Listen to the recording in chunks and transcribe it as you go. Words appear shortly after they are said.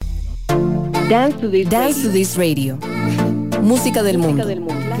Dance to This Radio. Música del mundo.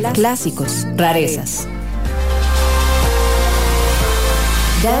 Clásicos, rarezas.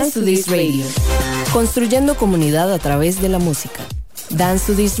 Dance to This Radio. Construyendo comunidad a través de la música.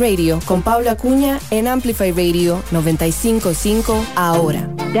 Dance to This Radio con Paula Acuña en Amplify Radio 95.5 ahora.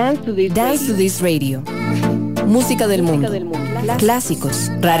 Dance to This Radio. Música del mundo.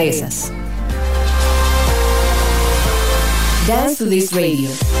 Clásicos, rarezas. Dance to This Radio.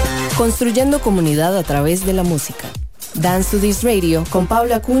 Construyendo comunidad a través de la música. Dance to This Radio con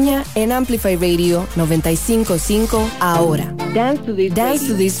Paula Acuña en Amplify Radio 95.5 ahora. Dance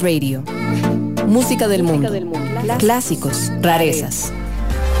to This Radio. Música del mundo. Clásicos, rarezas.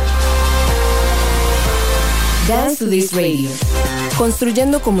 Dance to This Radio.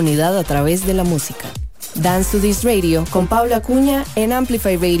 Construyendo comunidad a través de la música. Dance to This Radio con Paula Acuña en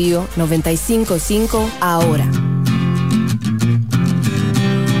Amplify Radio 95.5 ahora.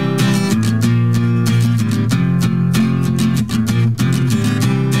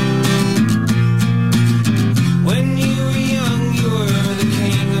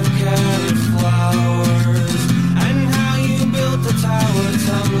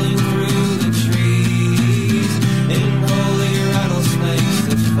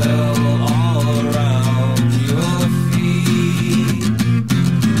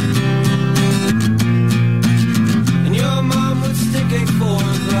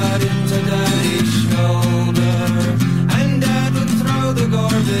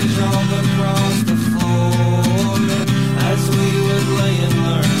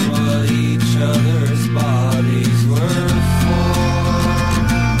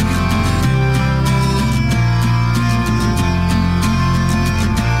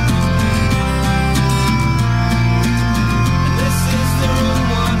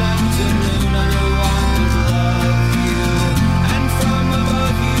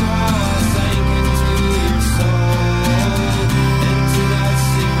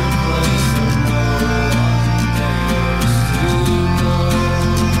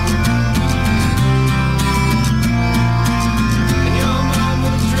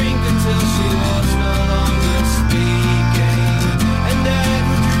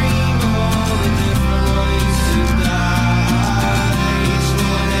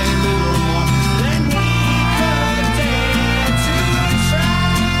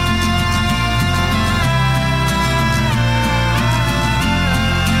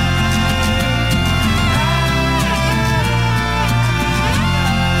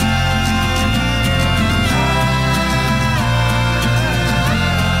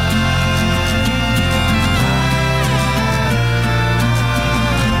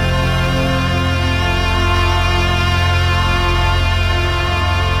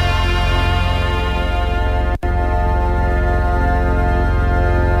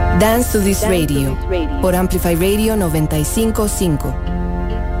 Dance to This Radio por Amplify Radio 95.5.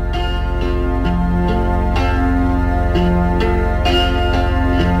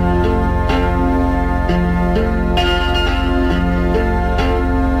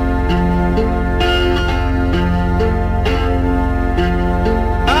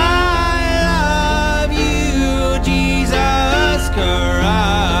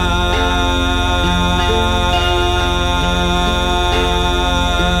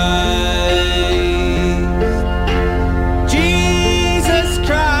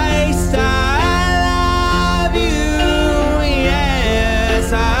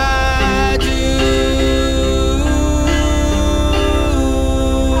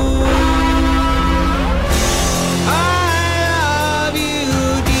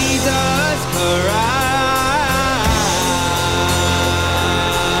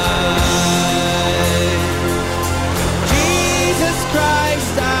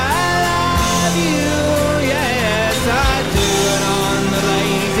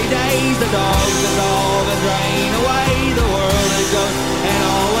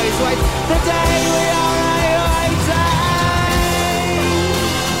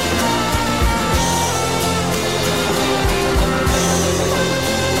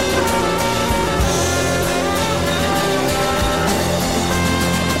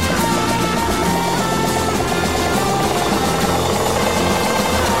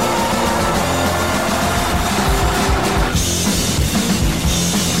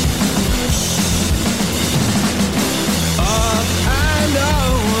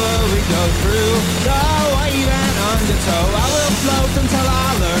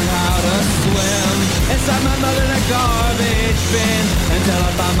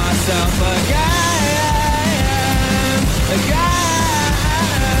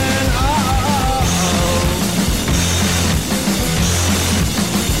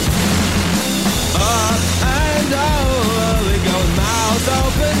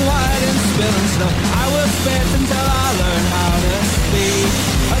 feeling snow. I will spit until I learn how to speak.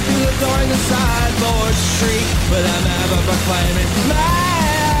 I through the door in the sideboard street, but I'm ever proclaiming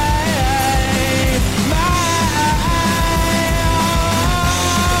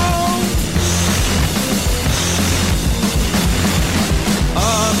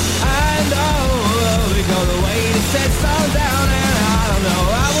go the way to set sun down, and I don't know,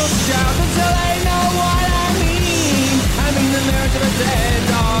 I will shout until they know what I mean. I mean the marriage of a dead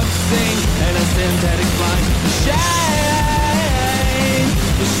dog sing, and a synthetic blind shine,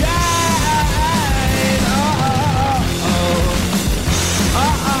 shine, oh, oh, oh, oh, oh,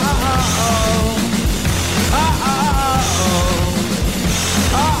 oh,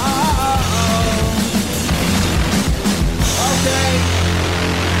 oh, oh, okay.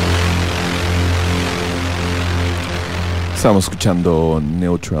 Estamos escuchando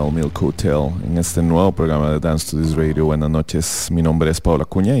Neutral Milk Hotel en este nuevo programa de Dance to This Radio. Buenas noches, mi nombre es Paula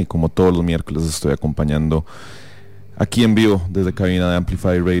Acuña y como todos los miércoles estoy acompañando aquí en vivo desde cabina de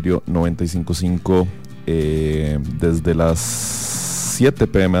Amplify Radio 95.5 desde las 7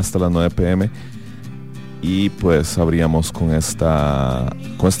 p.m. hasta las 9 p.m. y pues abríamos con un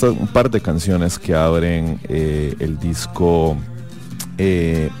par de canciones que abren el disco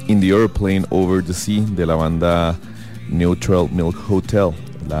In the Airplane Over the Sea de la banda Neutral Milk Hotel.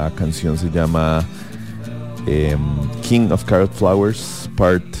 La canción se llama King of Carrot Flowers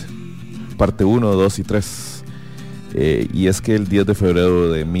parte 1, 2 y 3. Y es que el 10 de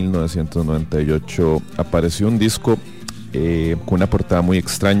febrero de 1998 apareció un disco con una portada muy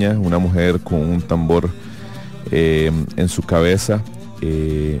extraña, una mujer con un tambor en su cabeza,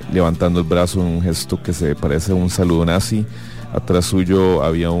 levantando el brazo en un gesto que se parece a un saludo nazi. Atrás suyo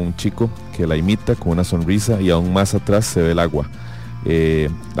había un chico que la imita con una sonrisa y aún más atrás se ve el agua,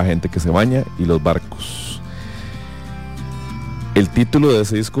 la gente que se baña y los barcos. El título de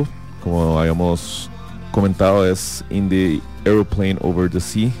ese disco, como habíamos comentado, es In the Airplane Over the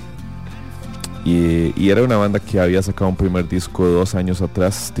Sea, y era una banda que había sacado un primer disco 2 años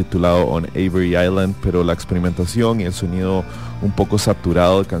atrás titulado On Avery Island, pero la experimentación y el sonido un poco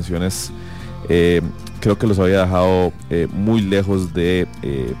saturado de canciones creo que los había dejado muy lejos de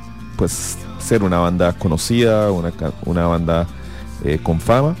pues ser una banda conocida, una banda con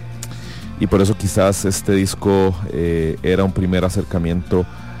fama, y por eso quizás este disco era un primer acercamiento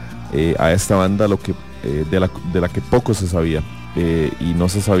a esta banda, de la que poco se sabía, y no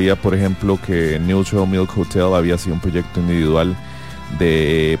se sabía, por ejemplo, que Neutral Milk Hotel había sido un proyecto individual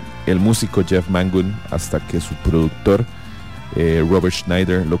de el músico Jeff Mangun, hasta que su productor Robert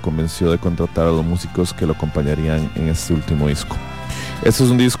Schneider lo convenció de contratar a los músicos que lo acompañarían en este último disco. Este es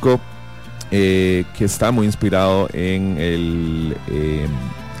un disco que está muy inspirado en el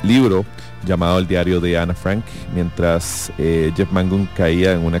libro llamado El diario de Anna Frank, mientras Jeff Mangun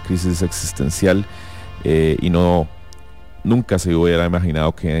caía en una crisis existencial y nunca se hubiera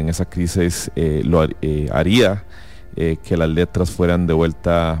imaginado que en esa crisis haría que las letras fueran de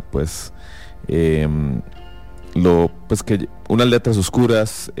vuelta pues que unas letras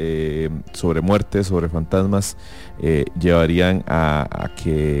oscuras sobre muertes, sobre fantasmas, llevarían a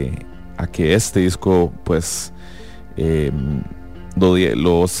que este disco pues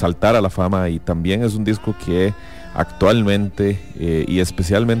lo saltara a la fama. Y también es un disco que actualmente y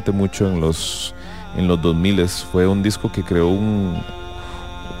especialmente mucho en los 2000 fue un disco que creó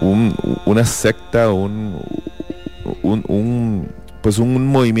una secta, un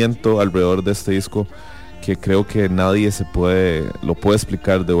movimiento alrededor de este disco que creo que nadie lo puede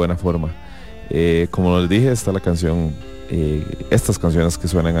explicar de buena forma. Como les dije, está la canción, estas canciones que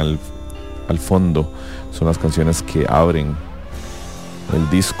suenan al fondo son las canciones que abren el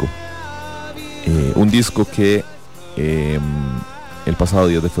disco. Un disco que el pasado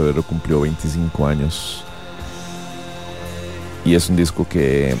 10 de febrero cumplió 25 años, y es un disco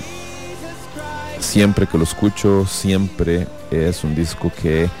que siempre que lo escucho, siempre es un disco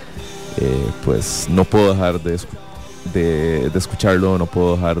que pues no puedo dejar de escucharlo, no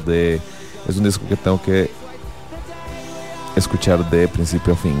puedo dejar es un disco que tengo que escuchar de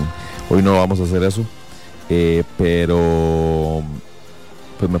principio a fin. Hoy no vamos a hacer eso, pero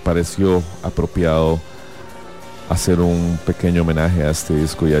pues me pareció apropiado hacer un pequeño homenaje a este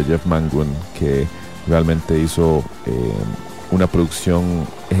disco y a Jeff Mangun, que realmente hizo una producción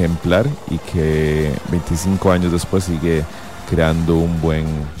ejemplar y que 25 años después sigue creando un buen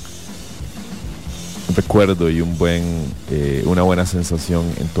recuerdo y una buena sensación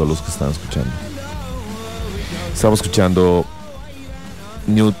en todos los que están escuchando. Estamos escuchando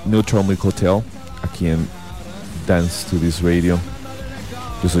Neutral Milk Hotel aquí en Dance to This Radio.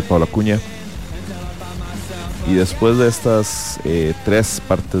 Yo soy Paula Acuña Y después de estas 3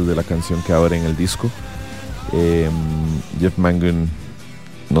 partes de la canción que abren el disco, Jeff Mangum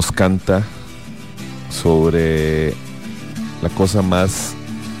nos canta sobre la cosa más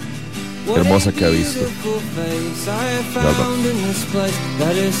hermosa que ha visto.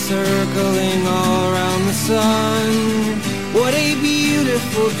 What a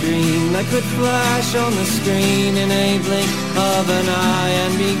beautiful dream that could flash on the screen in a blink of an eye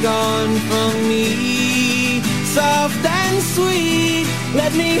and be gone from me. Soft and sweet,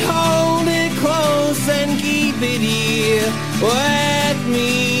 let me hold it close and keep it here with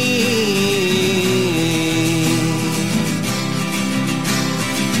me.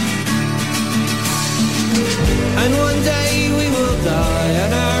 And one day we will die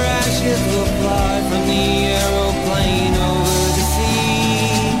and our ashes will fly from the aeroplane over the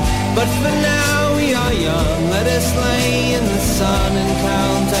sea. But for now we are young, let us lay in the sun and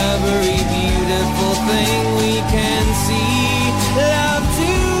count every beautiful thing we can see. Love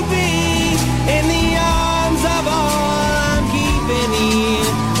to be in the arms of all I'm keeping here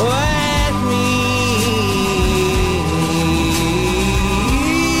with me.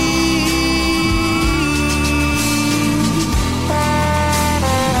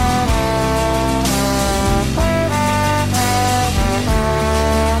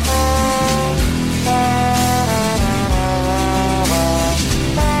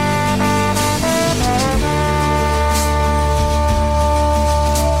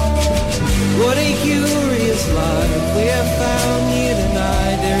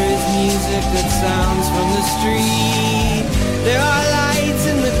 That sounds from the street. There are lights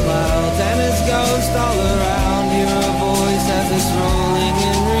in the clouds and there's ghosts all around. Hear a voice as it's rolling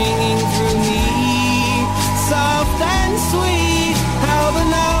and ringing through me. Soft and sweet, how the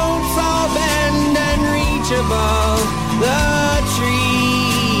notes all bend and reach above the tree.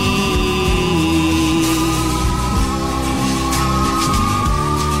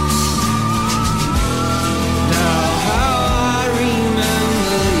 Now how I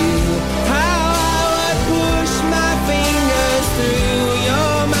remember you, through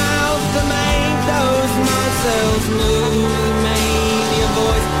your mouth to make those muscles move. Made your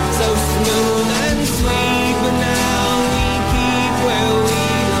voice so smooth and sweet, but now we keep where we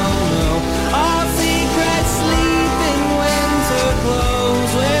don't know. All secrets sleep in winter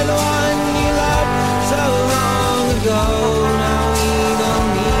clothes with one you loved so long ago. Now we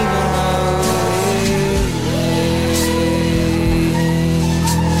don't even know his name.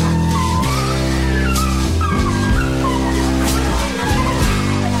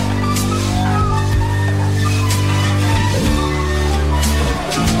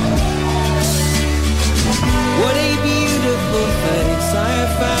 What a beautiful face I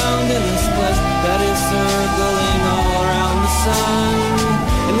have found in this place that is circling all around the sun.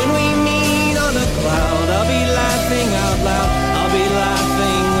 And when we meet on a cloud, I'll be laughing out loud. I'll be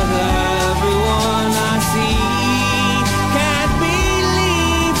laughing with everyone I see. Can't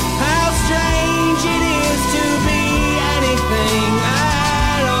believe how strange it is to be anything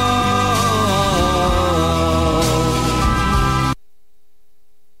at all.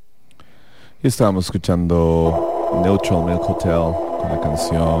 Y estábamos escuchando Neutral Milk Hotel con la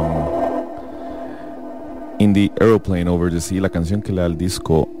canción In the Aeroplane Over the Sea, la canción que le da el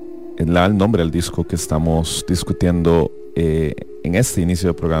disco, le da el nombre al disco que estamos discutiendo en este inicio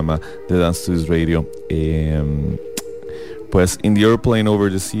del programa de Dance to This Radio. Pues In the Aeroplane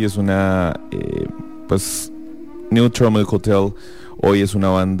Over the Sea es una pues Neutral Milk Hotel hoy es una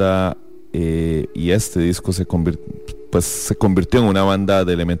banda y este disco se convirtió en una banda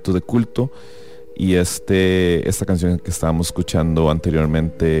de elementos de culto. Y esta canción que estábamos escuchando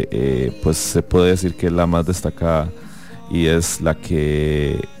anteriormente, pues se puede decir que es la más destacada y es la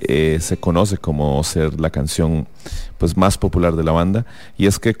que se conoce como ser la canción pues más popular de la banda. Y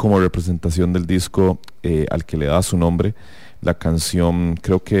es que como representación del disco al que le da su nombre, la canción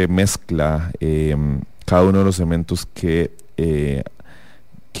creo que mezcla cada uno de los elementos que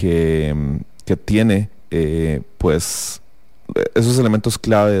tiene pues esos elementos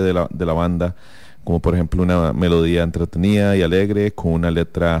clave de la banda, como por ejemplo una melodía entretenida y alegre con una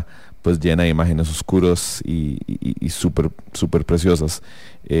letra pues llena de imágenes oscuros y súper preciosas.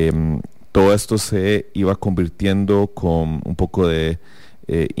 Todo esto se iba convirtiendo con un poco de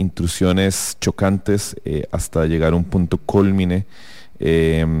intrusiones chocantes hasta llegar a un punto culmine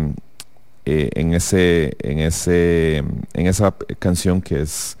en esa canción que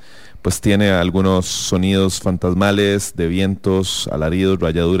es pues tiene algunos sonidos fantasmales de vientos, alaridos,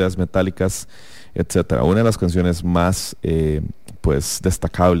 rayaduras metálicas, etcétera. Una de las canciones más pues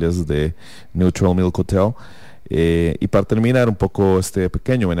destacables de Neutral Milk Hotel. Y para terminar un poco este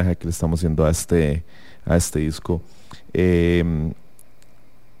pequeño homenaje que le estamos haciendo a este disco, In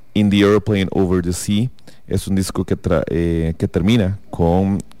the Aeroplane Over the Sea, es un disco que termina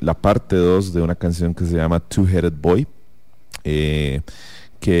con la parte 2 de una canción que se llama Two-Headed Boy,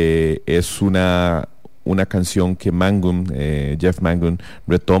 que es una canción que Jeff Mangum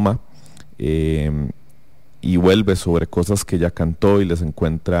retoma y vuelve sobre cosas que ya cantó y les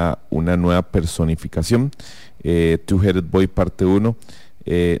encuentra una nueva personificación. Two-Headed Boy parte 1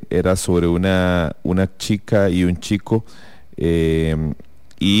 era sobre una chica y un chico,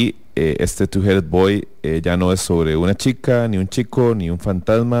 y este Two-Headed Boy ya no es sobre una chica, ni un chico, ni un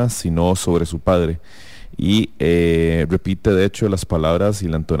fantasma, sino sobre su padre. Y repite de hecho las palabras y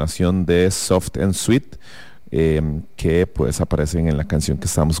la entonación de Soft and Sweet, que pues aparecen en la canción que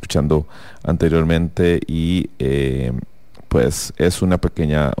estábamos escuchando anteriormente, y pues es una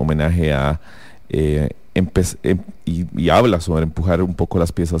pequeña homenaje a y habla sobre empujar un poco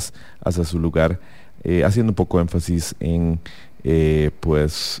las piezas hacia su lugar, haciendo un poco de énfasis en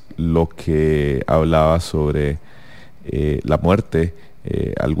pues lo que hablaba sobre la muerte,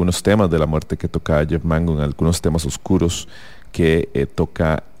 algunos temas de la muerte que toca Jeff Mangum, algunos temas oscuros que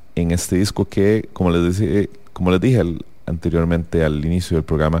toca en este disco, que como les dije anteriormente al inicio del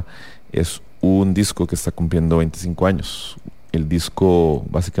programa, es un disco que está cumpliendo 25 años, el disco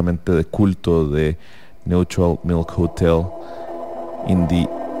básicamente de culto de Neutral Milk Hotel, In the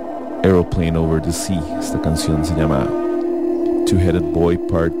Aeroplane Over the Sea. Esta canción se llama Two-Headed Boy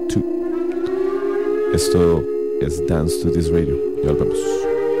Part 2. Esto es Dance to This Radio. Ya volvemos.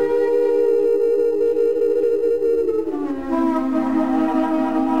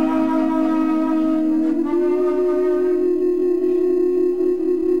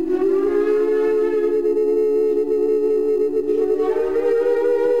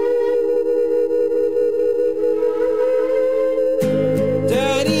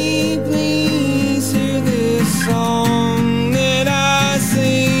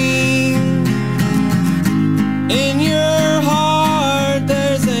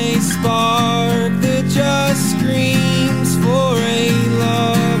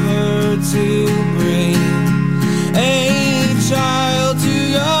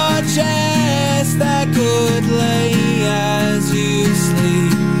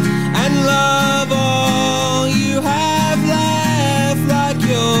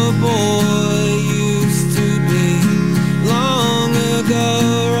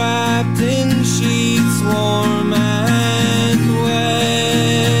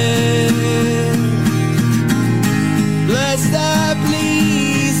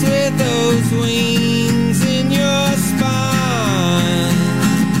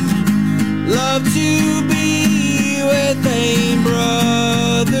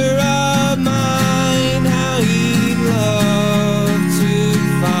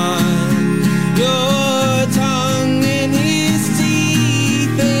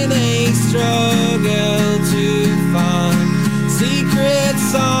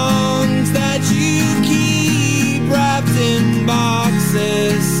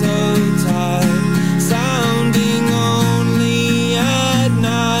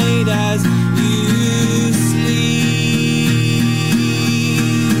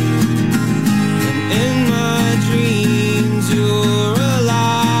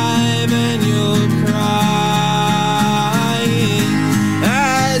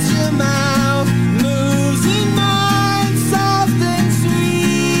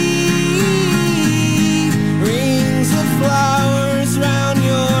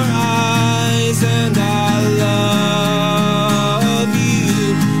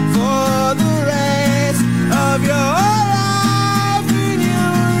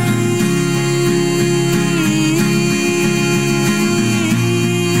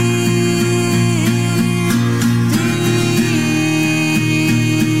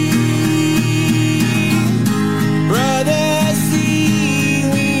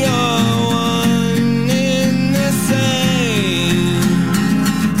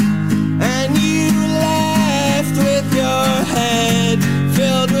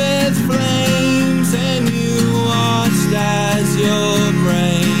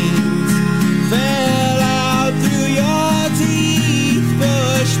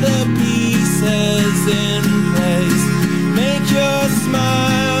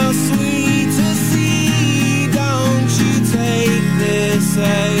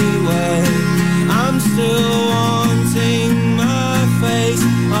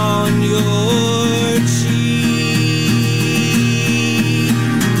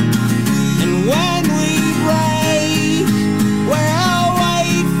 When we break, we'll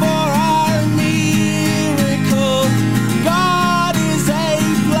wait for our miracle.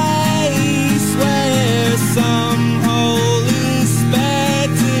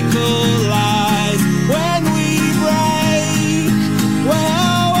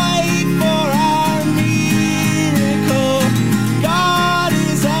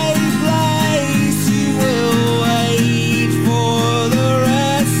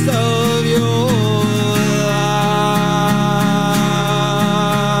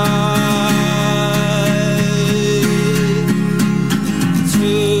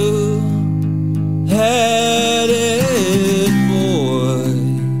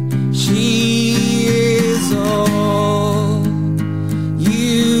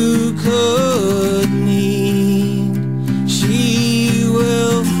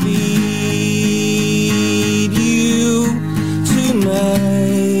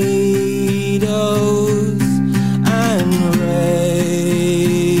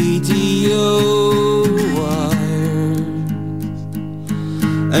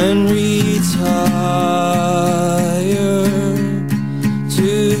 and retire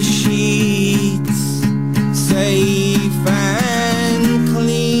to sheets safe and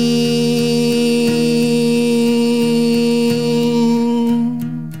clean.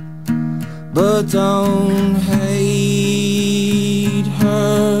 But don't hate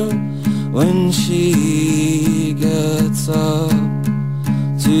her when she gets up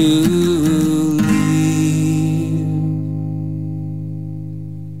to leave.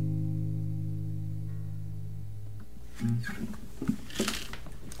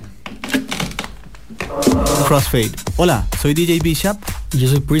 Crossfade. Hola, soy DJ Bishop. Y yo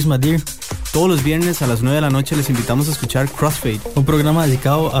soy Prisma Deer. Todos los viernes a las 9 de la noche les invitamos a escuchar Crossfade, Un programa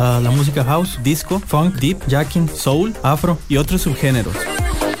dedicado a la música house, disco, funk, deep, jacking, soul, afro. y otros subgéneros.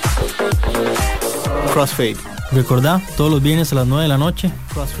 Crossfade. Recordá, todos los viernes a las 9 de la noche.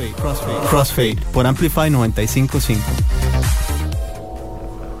 Crossfade por Amplify 95.5.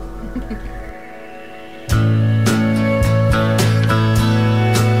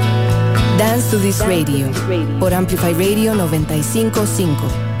 Dance to This Radio por Amplify Radio 95.5.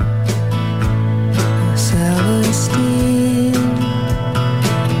 Celestine,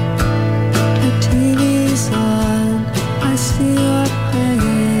 the TV's on, I see your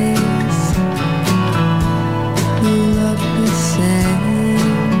face. You look the same.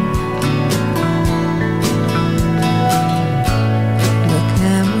 The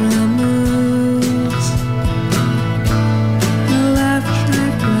camera moves, the laugh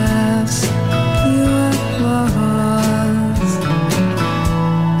track laughs, you applause.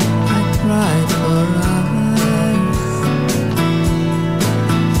 I cried for us.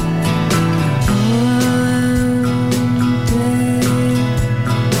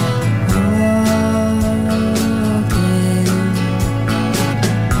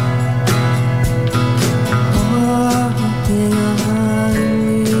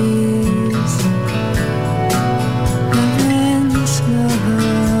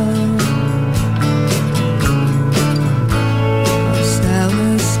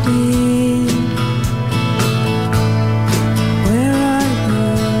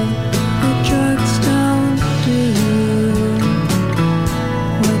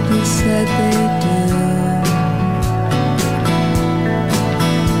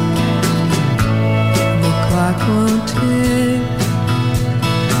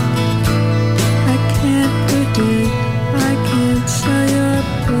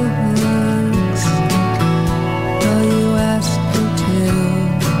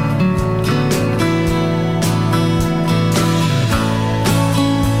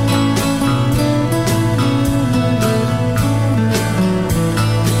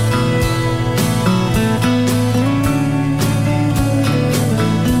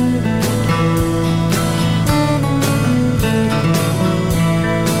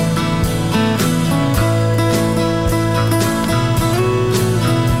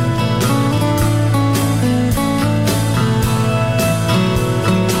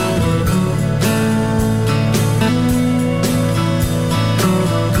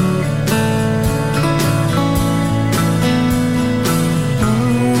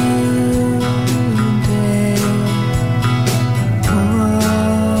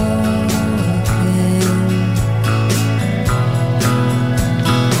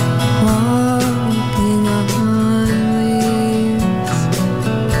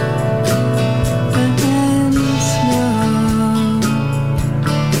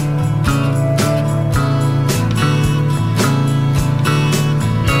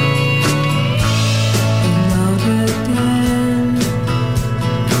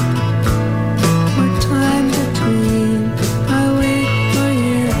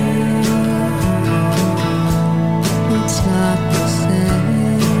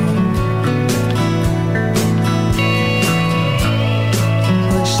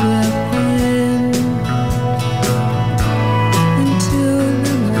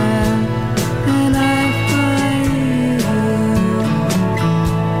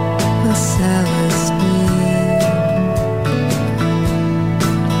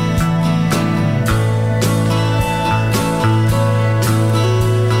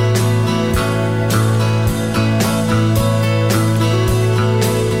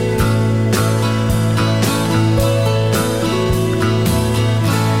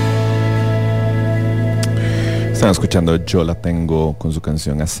 Están escuchando Yo la Tengo con su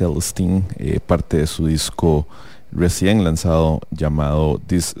canción A Celestine, parte de su disco recién lanzado llamado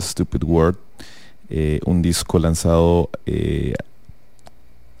This Stupid World, un disco lanzado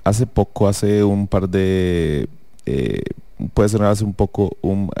hace poco, hace un par de puede ser hace un poco,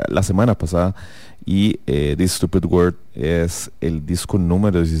 la semana pasada, y This Stupid World es el disco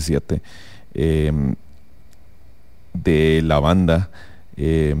número 17 de la banda,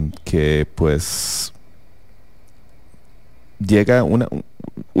 que pues llega una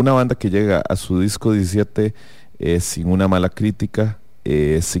banda que llega a su disco 17 sin una mala crítica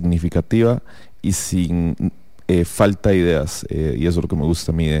significativa y sin falta de ideas, y eso es lo que me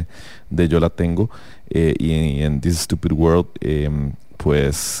gusta a mí de Yo La Tengo, y en This Stupid World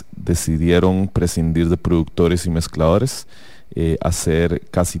pues decidieron prescindir de productores y mezcladores, hacer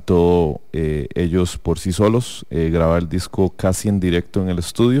casi todo ellos por sí solos, grabar el disco casi en directo en el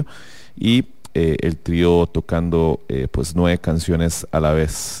estudio, y el trío tocando pues 9 canciones a la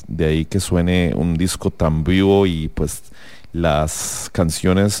vez. De ahí que suene un disco tan vivo, y pues las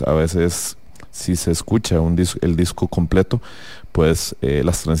canciones a veces, si se escucha el disco completo, pues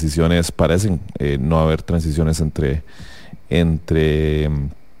las transiciones parecen no haber transiciones entre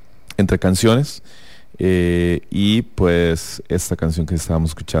canciones, y pues esta canción que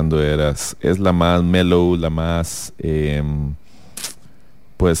estábamos escuchando es la más mellow, la más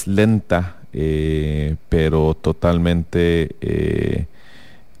pues lenta, pero totalmente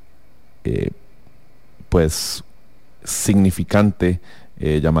pues significante,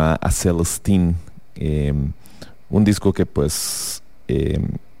 llamada A Celestine, un disco que pues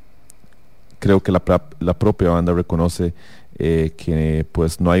creo que la propia banda reconoce que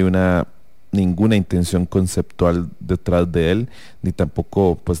pues no hay ninguna intención conceptual detrás de él, ni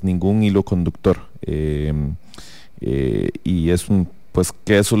tampoco pues ningún hilo conductor, y es pues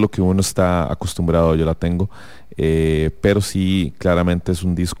que eso es lo que uno está acostumbrado. Yo La Tengo, pero sí, claramente es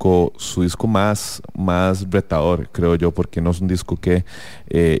su disco más retador, creo yo, porque no es un disco que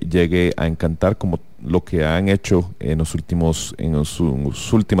llegue a encantar como lo que han hecho en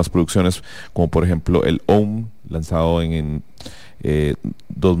sus últimas producciones, como por ejemplo el Ohm, lanzado en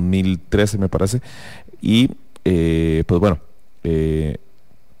 2013 me parece. Y pues bueno,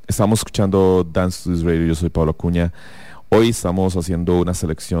 estamos escuchando Dance to This Radio. Yo soy Pablo Acuña. Hoy estamos haciendo una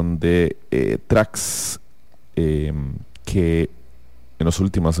selección de tracks que en las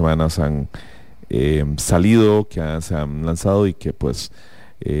últimas semanas han salido, se han lanzado, y que pues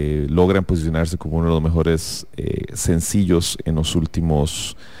logran posicionarse como uno de los mejores sencillos en los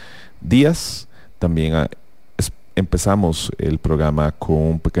últimos días. También empezamos el programa con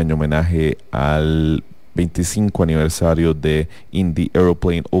un pequeño homenaje al 25 aniversario de In the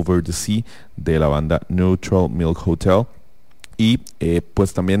Aeroplane Over the Sea de la banda Neutral Milk Hotel. Y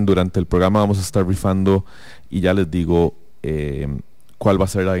pues también durante el programa vamos a estar rifando, y ya les digo cuál va a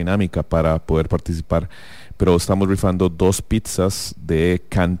ser la dinámica para poder participar. Pero estamos rifando 2 pizzas de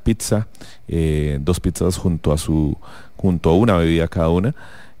Can Pizza, 2 pizzas junto a una bebida cada una.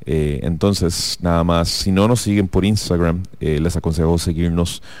 Entonces, nada más, si no nos siguen por Instagram, les aconsejo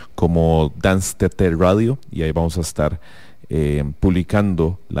seguirnos como Dance TT Radio, y ahí vamos a estar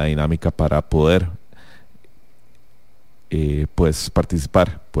publicando la dinámica para poder pues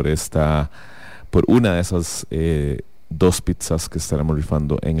participar por una de esas 2 pizzas que estaremos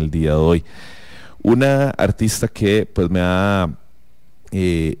rifando en el día de hoy. Una artista que pues me ha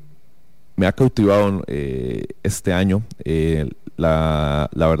cautivado este año. La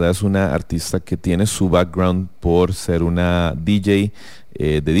verdad es una artista que tiene su background por ser una DJ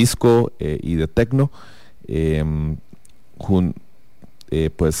de disco y de techno,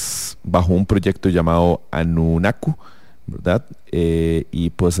 pues bajo un proyecto llamado Anunaku, ¿verdad? Y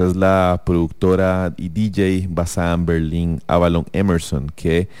pues es la productora y DJ basada en Berlín, Avalon Emerson,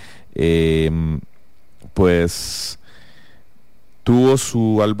 que pues tuvo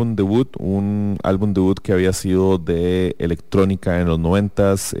su álbum debut, un álbum debut que había sido de electrónica en los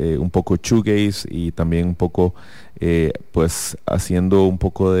 90s, un poco shoegaze, y también un poco pues haciendo un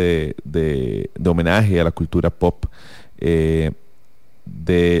poco de homenaje a la cultura pop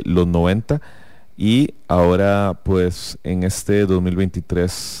de los 90. Y ahora pues en este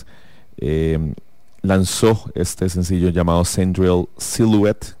 2023 lanzó este sencillo llamado Central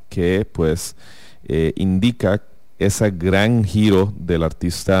Silhouette, que pues indica ese gran giro del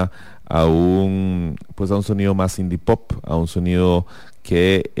artista a un sonido más indie pop, a un sonido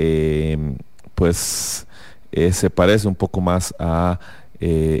que pues se parece un poco más a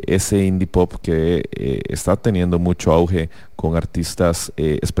ese indie pop que está teniendo mucho auge con artistas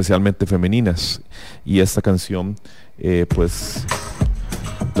especialmente femeninas. Y esta canción pues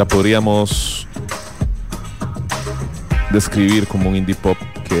la podríamos describir como un indie pop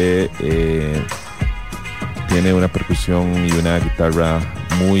que tiene una percusión y una guitarra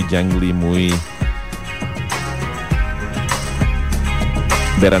muy jangly, muy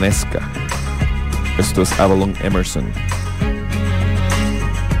veranesca. Esto es Avalon Emerson.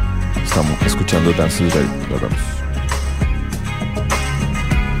 Estamos escuchando Dance to the Radio. Nos vemos.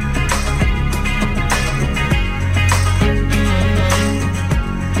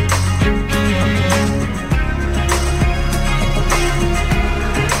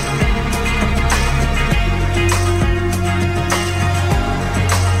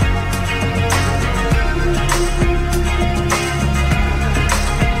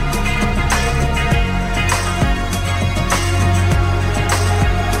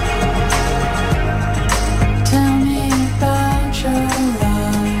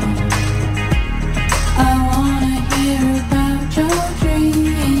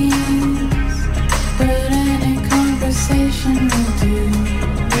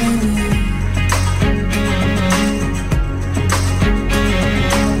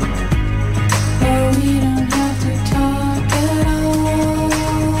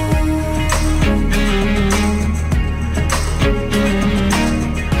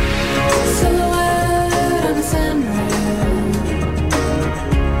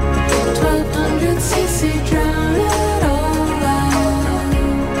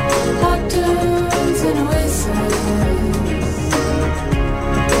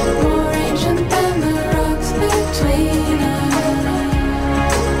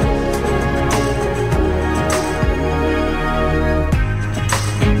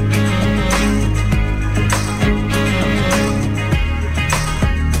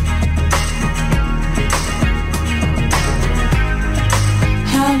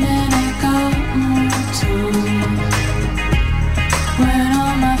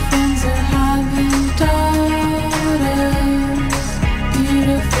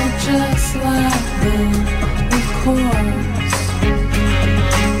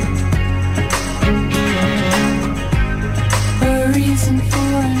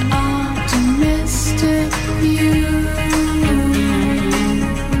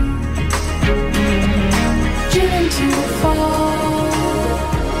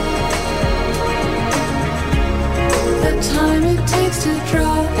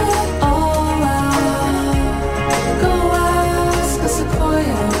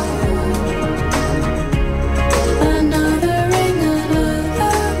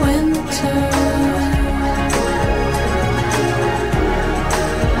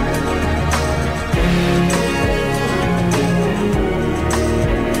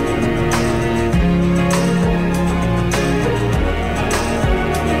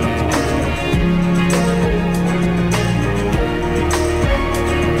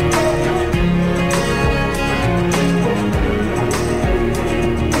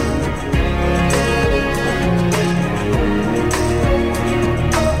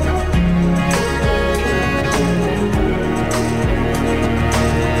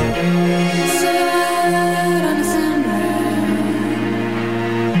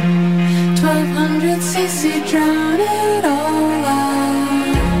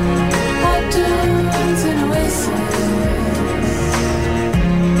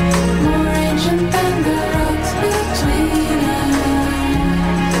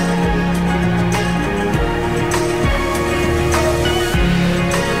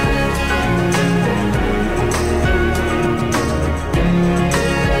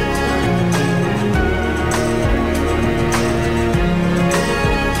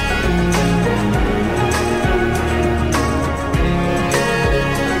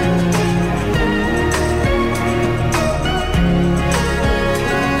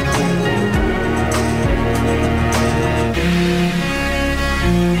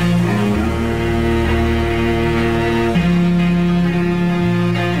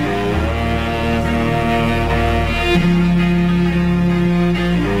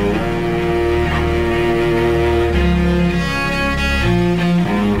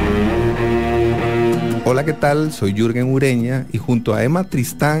 Hola, ¿qué tal? Soy Jürgen Ureña y junto a Emma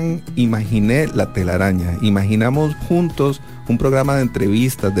Tristán imaginé La Telaraña. Imaginamos juntos un programa de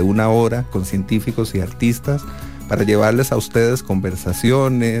entrevistas de 1 hora con científicos y artistas para llevarles a ustedes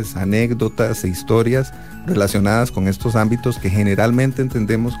conversaciones, anécdotas e historias relacionadas con estos ámbitos que generalmente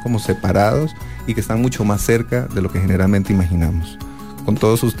entendemos como separados y que están mucho más cerca de lo que generalmente imaginamos. Con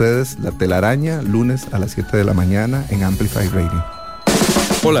todos ustedes, La Telaraña, lunes a las 7 de la mañana en Amplify Radio.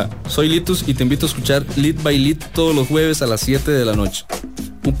 Hola, soy Litus y te invito a escuchar Lit by Lit todos los jueves a las 7 de la noche.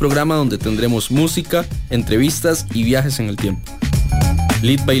 Un programa donde tendremos música, entrevistas y viajes en el tiempo.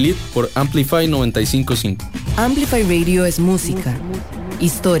 Lit by Lit por Amplify 95.5. Amplify Radio es música,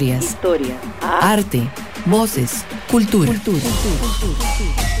 historias, arte, voces, cultura.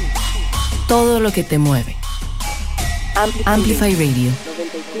 Todo lo que te mueve. Amplify Radio.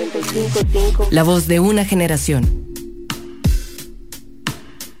 La voz de una generación.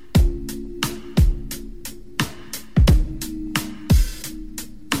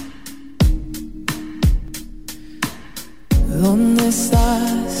 ¿dónde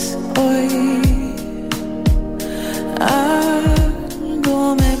estás hoy?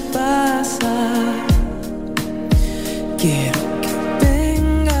 Algo me pasa. Quiero que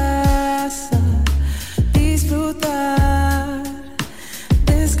vengas a disfrutar,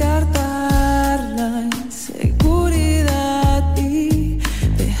 descartar la inseguridad y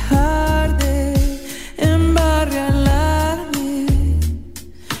dejar de embargarme.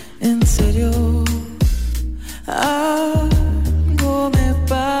 En serio, algo me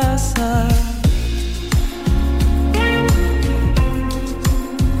pasa.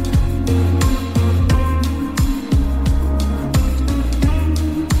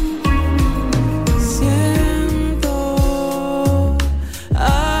 Siento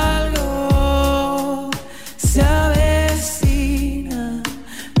algo se avecina,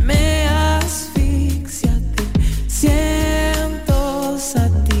 me asfixia, te siento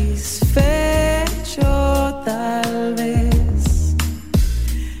satisfecho, tal vez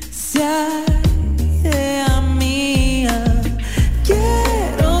sea idea mía.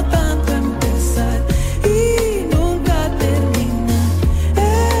 Quiero tanto empezar y nunca terminar.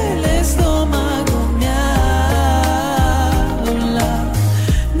 El estómago me habla,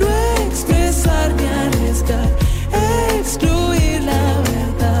 no expresar ni arriesgar, excluir la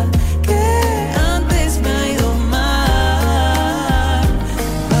verdad que antes me ha ido mal.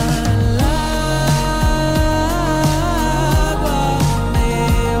 Al agua me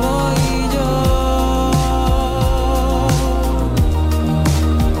voy yo.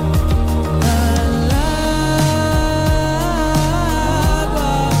 Al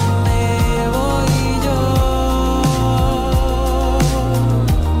agua me voy yo.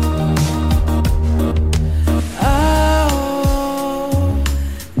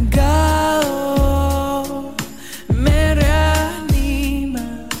 Ahogado me reanima,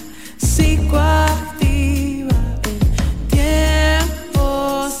 psicoactiva, el tiempo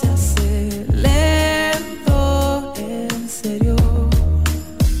se hace lento, en serio.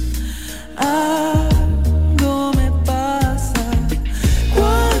 Algo me pasa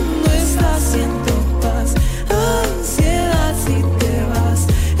cuando estás, siento paz, ansiedad si te vas,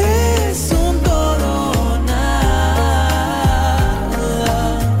 es un todo o nada.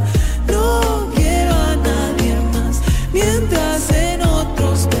 No quiero a nadie más, mientras en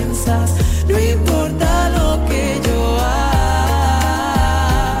otros pensás, no importa lo que yo haga.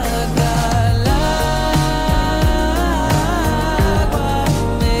 Al agua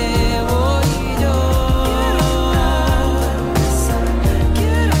me voy yo.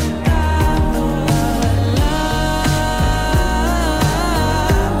 Quiero tanto. Al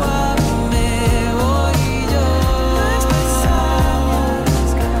agua me voy yo.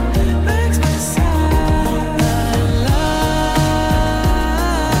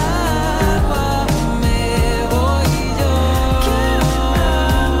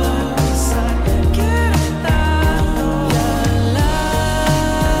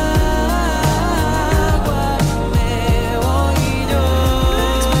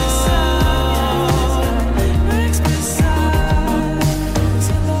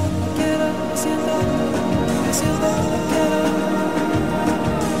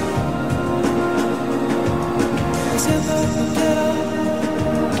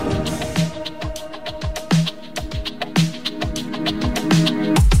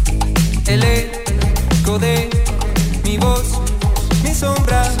 El eco de mi voz, mi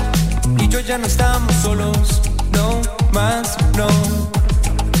sombra y yo ya no estamos solos, no más, no.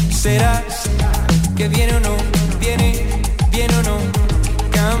 ¿Será que viene o no? Viene o no,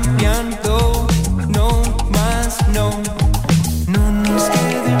 cambiando, no más, no. No nos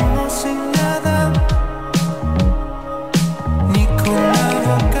quedemos sin nada, ni con la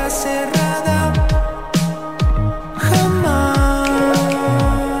boca cerrada, jamás.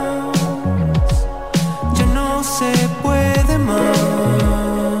 Ya no se puede más.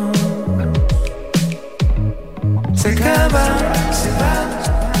 Se acaba, se va,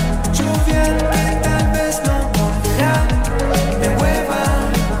 lluvia que tal vez no volverá. Me hueva,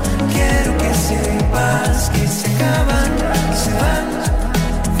 quiero que sepas que se acaban, se van.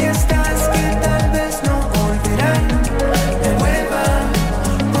 Fiestas que tal vez no volverán. Me hueva,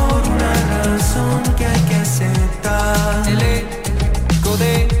 por una razón que hay que aceptar. El eco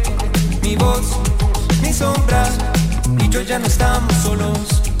de mi voz, mi sombra y yo ya no estamos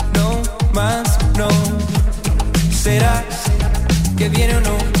solos, no más, no. ¿Será que viene o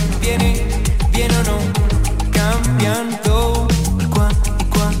no? Viene o no, cambiando.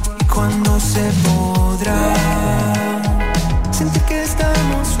 ¿Y cuándo se podrá sentir que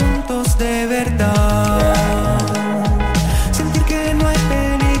estamos juntos de verdad? Sentir que no hay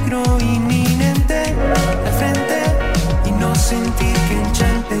peligro inminente al frente y nos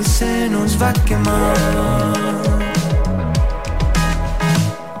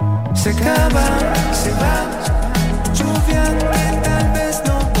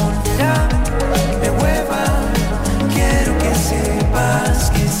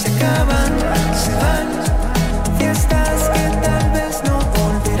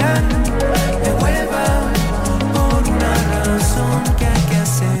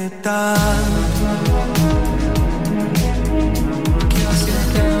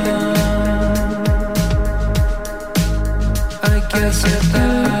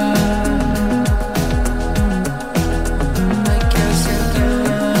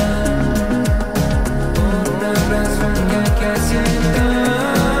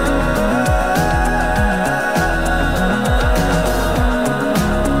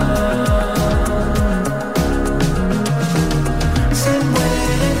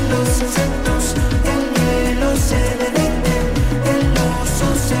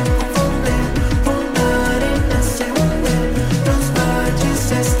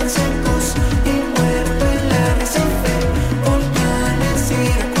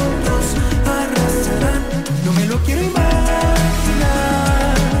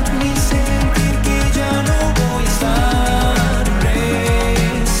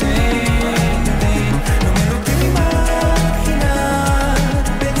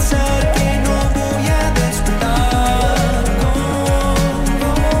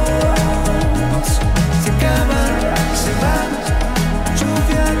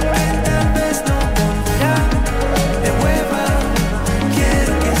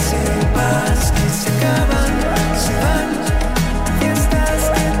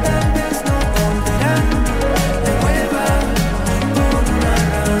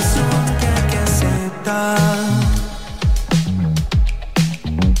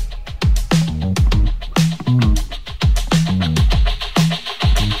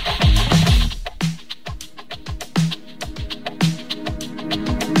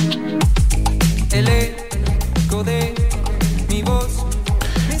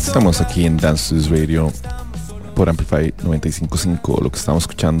Estamos aquí en Dance to This Radio por Amplify 95.5. Lo que estamos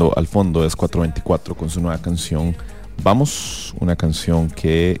escuchando al fondo es 424 con su nueva canción Vamos, una canción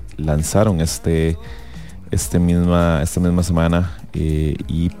que lanzaron esta misma semana,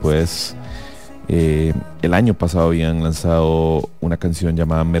 y pues el año pasado habían lanzado una canción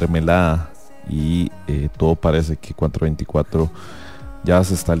llamada Mermelada, y todo parece que 424 ya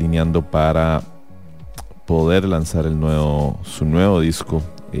se está alineando para poder lanzar su nuevo disco,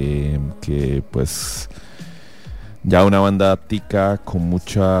 que pues ya una banda tica con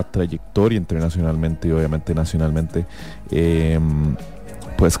mucha trayectoria internacionalmente y obviamente nacionalmente,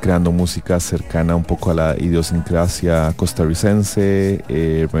 pues creando música cercana un poco a la idiosincrasia costarricense,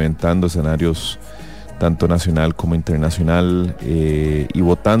 reventando escenarios tanto nacional como internacional, y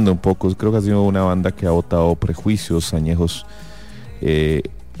votando un poco. Creo que ha sido una banda que ha votado prejuicios añejos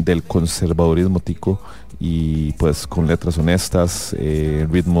del conservadurismo tico, y pues con letras honestas,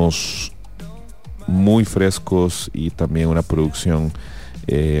 ritmos muy frescos y también una producción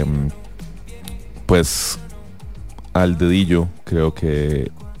pues al dedillo. Creo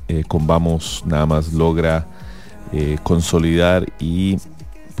que con Vamos nada más logra consolidar y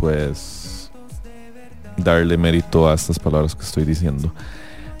pues darle mérito a estas palabras que estoy diciendo.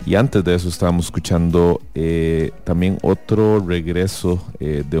 Y antes de eso estábamos escuchando también otro regreso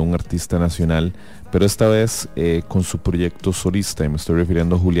de un artista nacional, pero esta vez con su proyecto solista, y me estoy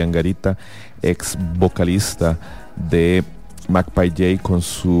refiriendo a Julián Garita, ex vocalista de Magpie J, con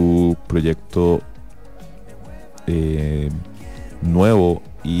su proyecto nuevo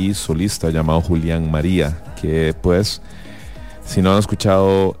y solista llamado Julián María, que pues si no han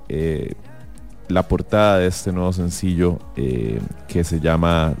escuchado la portada de este nuevo sencillo, que se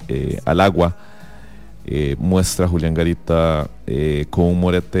llama Al Agua, muestra a Julián Garita con un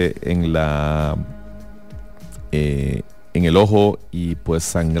morete en el ojo y pues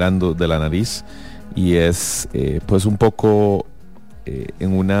sangrando de la nariz, y es pues un poco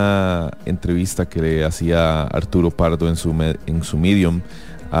en una entrevista que le hacía Arturo Pardo en su Medium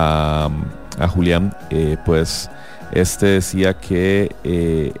a Julián, pues decía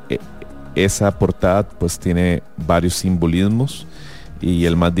que esa portada pues tiene varios simbolismos, y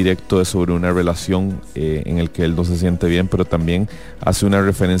el más directo es sobre una relación en el que él no se siente bien, pero también hace una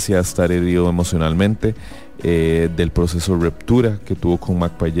referencia a estar herido emocionalmente, del proceso de ruptura que tuvo con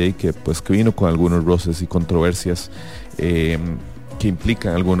Magpie J, que vino con algunos roces y controversias que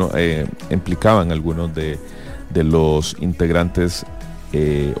implicaban algunos de los integrantes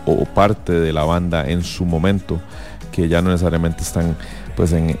o parte de la banda en su momento, que ya no necesariamente están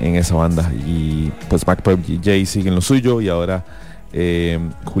pues en esa banda. Y pues Magpie J sigue en lo suyo, y ahora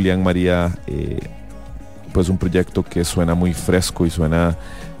Julián María, pues un proyecto que suena muy fresco y suena,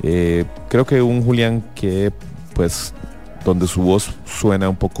 creo que un Julián que pues donde su voz suena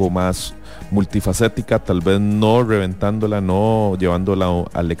un poco más multifacética, tal vez no reventándola, no llevándola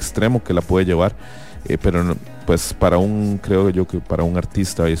al extremo que la puede llevar, pero no, pues creo yo que para un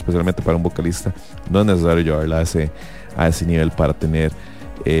artista y especialmente para un vocalista no es necesario llevarla a ese nivel para tener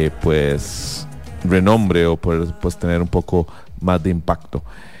pues renombre, o poder pues tener un poco más de impacto.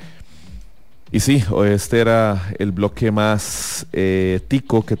 Y sí, este era el bloque más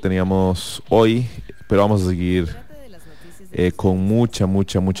tico que teníamos hoy, pero vamos a seguir con mucha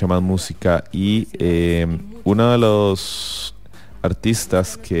más música, y uno de los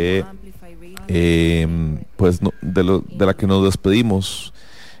artistas que pues de la que nos despedimos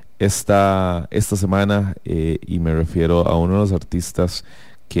esta semana, y me refiero a uno de los artistas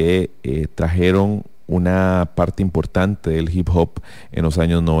que trajeron una parte importante del hip hop en los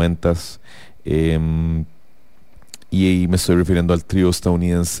años 90, y me estoy refiriendo al trío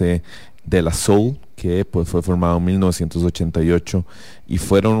estadounidense de la Soul, que pues fue formado en 1988 y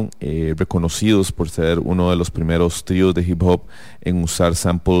fueron reconocidos por ser uno de los primeros tríos de hip hop en usar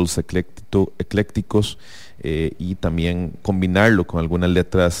samples eclécticos, y también combinarlo con algunas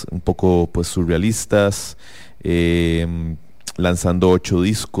letras un poco pues surrealistas, lanzando 8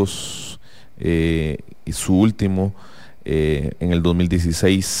 discos, y su último en el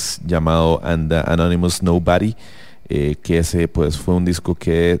 2016 llamado And the Anonymous Nobody, que ese pues fue un disco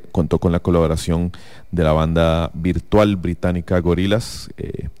que contó con la colaboración de la banda virtual británica Gorillaz,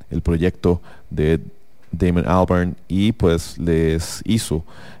 el proyecto de Damon Albarn, y pues les hizo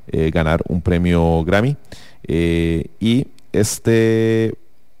ganar un premio Grammy, y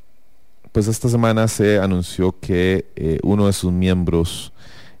pues esta semana se anunció que uno de sus miembros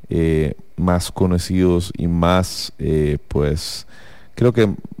más conocidos y más pues creo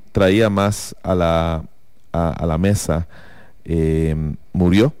que traía más a la mesa,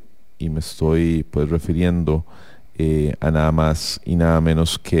 murió, y me estoy pues refiriendo a nada más y nada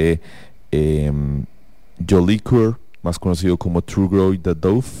menos que Joe Liquor, más conocido como Trugoy the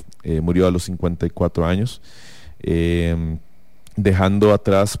Dove. Murió a los 54 años, dejando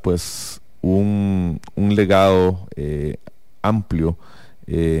atrás pues un legado amplio,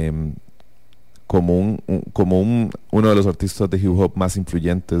 como uno de los artistas de hip hop más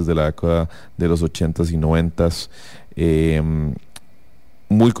influyentes de la década de los 80s y 90s,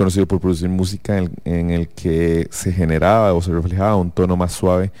 muy conocido por producir música en el que se generaba o se reflejaba un tono más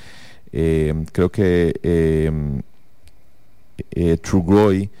suave. Creo que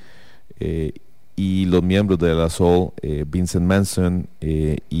Trugoy y los miembros de la Soul, Vincent Manson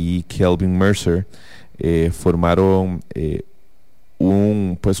y Kelvin Mercer, formaron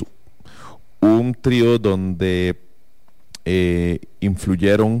un trío donde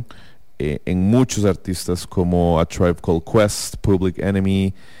influyeron en muchos artistas como A Tribe Called Quest, Public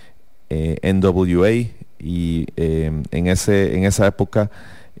Enemy, NWA, y en esa época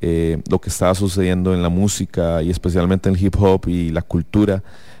lo que estaba sucediendo en la música y especialmente en el hip hop y la cultura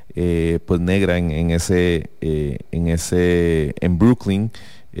pues negra en Brooklyn,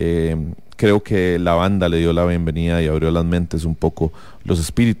 creo que la banda le dio la bienvenida y abrió las mentes un poco, los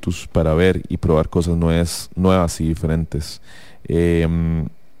espíritus, para ver y probar cosas nuevas y diferentes.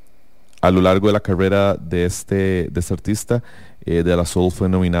 A lo largo de la carrera de este artista, de la Soul, fue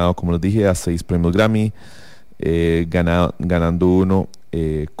nominado, como les dije, a 6 premios Grammy, ganando uno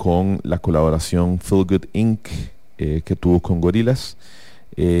con la colaboración Feel Good Inc. Que tuvo con Gorillaz.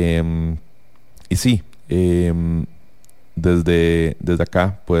 Y sí, desde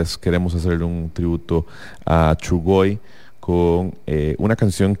acá pues queremos hacer un tributo a Trugoy con una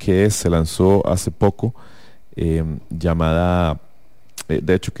canción que se lanzó hace poco, llamada,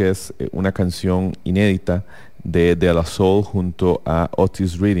 de hecho que es una canción inédita de La Soul junto a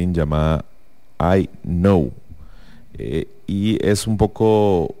Otis Redding, llamada I Know. Y es un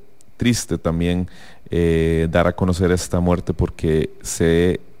poco triste también dar a conocer esta muerte, porque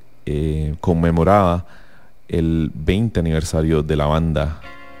se conmemoraba el 20 aniversario de la banda.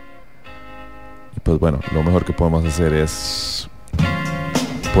 Y pues bueno, lo mejor que podemos hacer es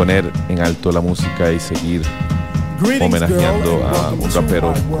poner en alto la música y seguir homenajeando a un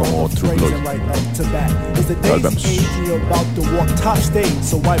rapero como Trugoy. Volvemos.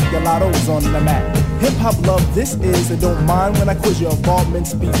 Hip hop love, this is, and don't mind when I quiz your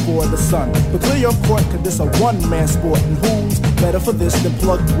involvements before the sun. But clear your court, cause this a one-man sport, and who's better for this than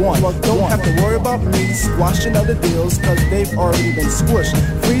plug one? Don't have to worry about me squashing other deals, cause they've already been squished.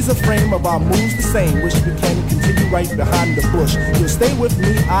 Freeze a frame of our moves the same, wish we can continue right behind the bush. You'll stay with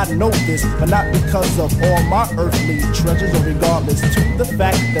me, I know this, but not because of all my earthly treasures, or regardless to the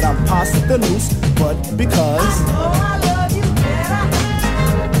fact that I'm past the noose, but because I love you better.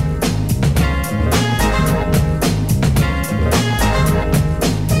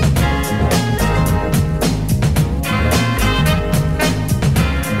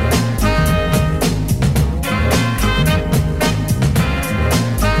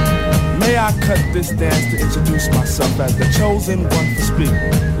 I cut this dance to introduce myself as the chosen one to speak.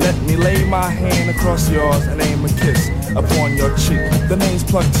 Let me lay my hand across yours and aim a kiss upon your cheek. The name's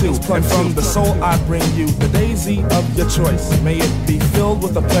Plug 2, and from the soul I bring you the daisy of your choice. May it be filled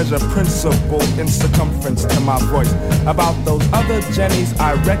with a pleasure principle in circumference to my voice. About those other Jennies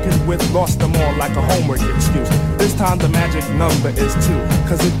I reckoned with, lost them all like a homework excuse. This time the magic number is 2,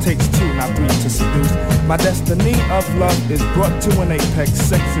 cause it takes 2, not 3 to seduce. My destiny of love is brought to an apex.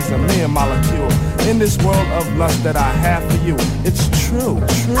 Sex is a mere molecule in this world of lust that I have for you. It's true,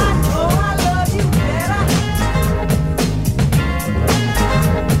 true. I know I love you better.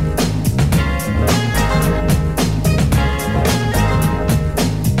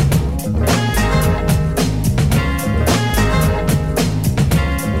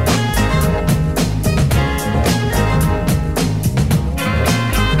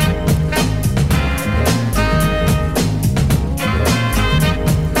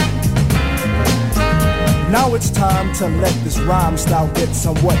 Now it's time to let this rhyme style get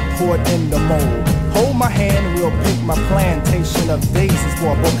somewhat poured in the mold. Hold my hand and we'll pick my plantation of daisies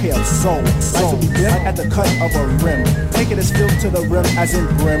for a bouquet of soul. So we dip at the cut of a rim. Take it as filled to the rim as in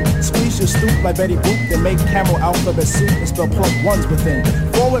brim. Squeeze your stoop like Betty Boop, then make camel alphabet soup and spell plug ones within.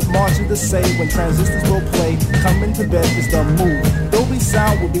 Forward march is the say when transistors will play. Coming to bed is the move. Dolby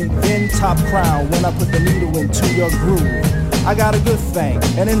sound will be in top crown when I put the needle into your groove. I got a good thing,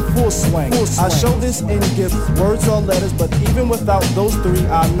 and in full swing. I show this in gifts, words or letters, but even without those 3,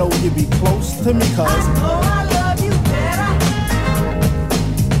 I know you'd be close to me, cause I know I love you better.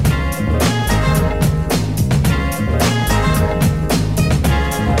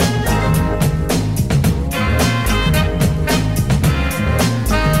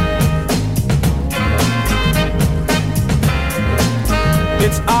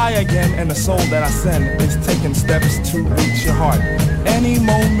 and the soul that I send is taking steps to reach your heart. Any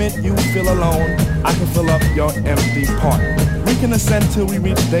moment you feel alone, I can fill up your empty part. We can ascend till we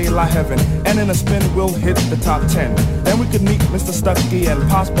reach daylight heaven, and in a spin we'll hit the top 10. Then we could meet Mr. Stucky and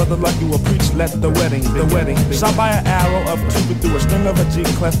Pops Brother Lucky will preach, let the wedding begin. Shot by an arrow of Cupid through a string of a G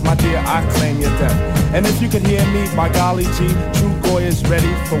clef, my dear, I claim your death. And if you could hear me, by golly G, true Goy is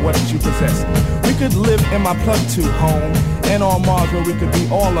ready for what you possess. We could live in my plug 2 home, and on Mars where we could be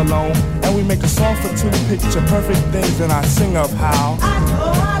all alone, and we make a song for 2 picture perfect things, and I sing of how I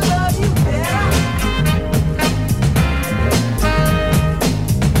know I love you better.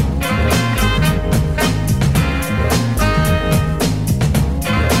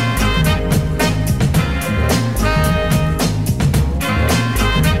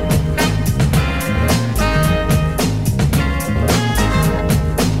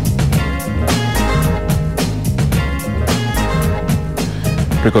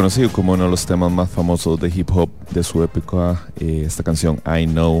 Reconocido como uno de los temas más famosos de hip hop de su época, esta canción I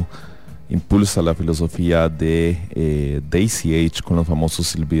Know impulsa la filosofía de ACH con los famosos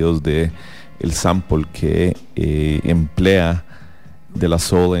silbidos de el sample que emplea de la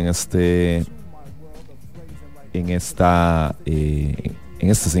soul en este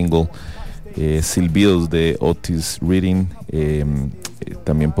single, silbidos de Otis Reading.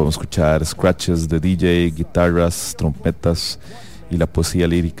 También podemos escuchar scratches de DJ, guitarras, trompetas y la poesía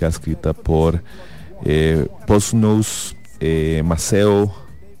lírica escrita por Postnose, Maceo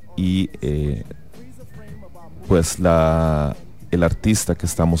y pues el artista que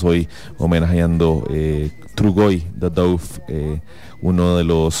estamos hoy homenajeando, Trugoy The Dove, uno de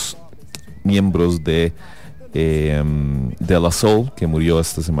los miembros de La Soul, que murió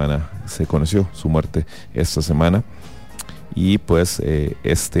esta semana. Se conoció su muerte esta semana, y pues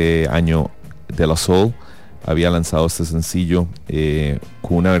este año De La Soul había lanzado este sencillo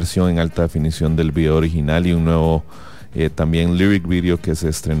con una versión en alta definición del video original y un nuevo también lyric video que se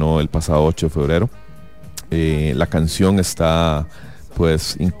estrenó el pasado 8 de febrero. La canción está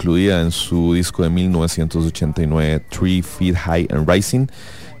pues incluida en su disco de 1989, 3 Feet High and Rising,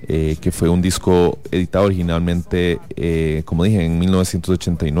 que fue un disco editado originalmente, como dije, en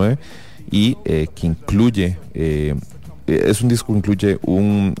 1989, y que incluye es un disco que incluye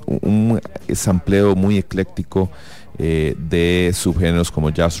un sampleo muy ecléctico de subgéneros como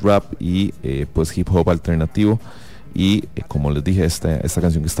jazz rap y pues hip hop alternativo. Y como les dije, esta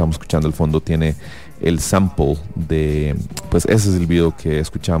canción que estamos escuchando al fondo tiene el sample de, pues ese es el video que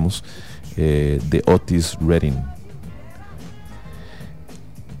escuchamos, de Otis Redding.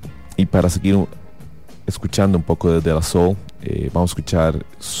 Y para seguir escuchando un poco de La Soul, vamos a escuchar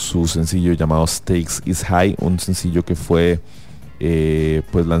su sencillo llamado Stakes is High, un sencillo que fue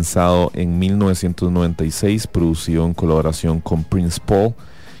pues lanzado en 1996, producido en colaboración con Prince Paul,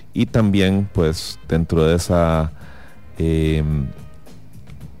 y también pues dentro de esa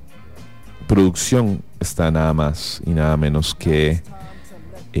producción está nada más y nada menos que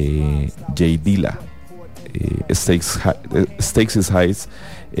J Dilla. Stakes is High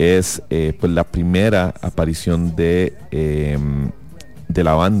es pues la primera aparición de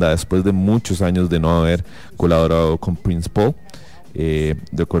la banda después de muchos años de no haber colaborado con Prince Paul.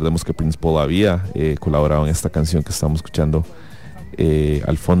 Recordemos que Prince Paul había colaborado en esta canción que estamos escuchando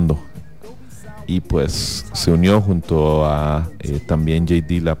al fondo, y pues se unió junto a también J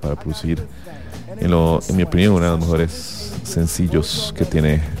Dilla para producir, en mi opinión, uno de los mejores sencillos que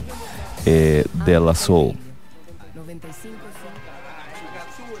tiene de La Soul.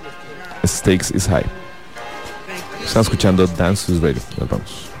 Stakes is High. Están escuchando Dance to This Radio. Nos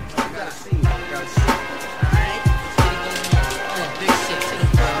vamos.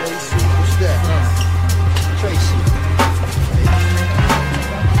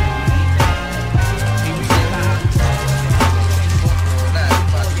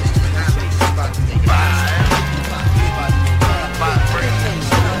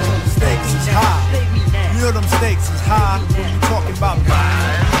 Stakes is high. You know them stakes is high when you talking about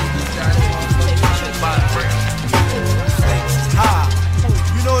stakes is high.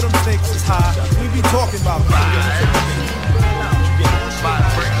 You know them stakes is high. We be talking about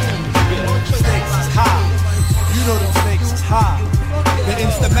stakes is high. You know them stakes is high. The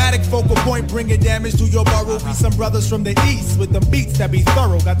instamatic focal point bringing damage to your burrow. Be some brothers from the east with them beats that be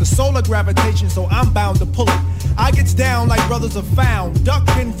thorough. Got the solar gravitation, so I'm bound to pull it. I gets down like brothers are found,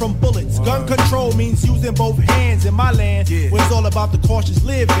 ducking from bullets. Gun control means using both hands in my land, where it's all about the cautious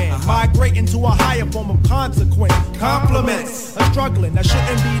living. Migrating to a higher form of consequence. Compliments are struggling, that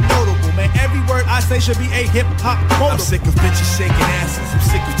shouldn't be notable, man. Every word I say should be a hip-hop quotable. I'm sick of bitches shaking asses. I'm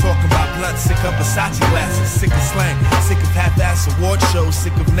sick of talking about blood blunt, sick of Versace glasses, sick of slang, sick of half-ass award shows,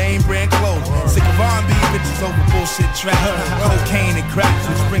 sick of name brand clothes, sick of R&B bitches over bullshit tracks, cocaine and cracks,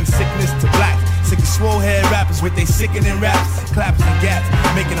 which brings sickness to black. Sick of swole head rappers with they sickening raps, claps and gaps,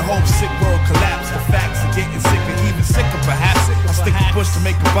 making the whole sick world collapse. The facts are getting sicker, even sicker perhaps. I stick a push to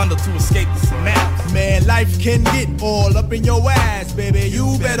make a bundle to escape the synapse. Man, life can get all up in your ass, baby.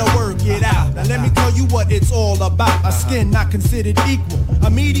 You better work it out. Now let me tell you what it's all about. A skin not considered equal. A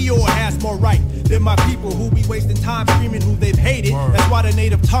meteor has more right than my people who be wasting time screaming who they've hated. That's why the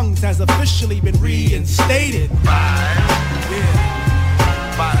native tongues has officially been reinstated.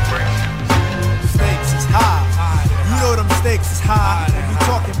 Stakes is high. You know them stakes is high. When we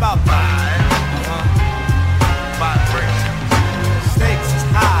talking about stakes is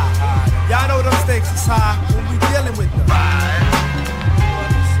high. Y'all know them stakes is high when we dealing with them.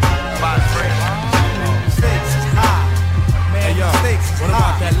 Stakes is high. Man, yo, stakes is what high.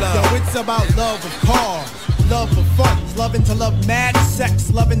 about that love? Yo, it's about love of cars. Love for funds, loving to love mad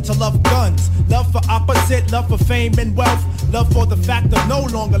sex, loving to love guns, love for opposite, love for fame and wealth, love for the fact of no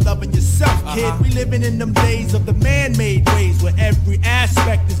longer loving yourself, kid. We living in them days of the man-made ways where every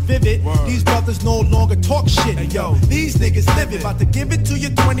aspect is vivid. These brothers no longer talk shit, yo. These niggas live it, about to give it to you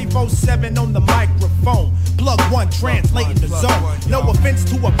 24/7 on the microphone. Plug one, translating the zone. No offense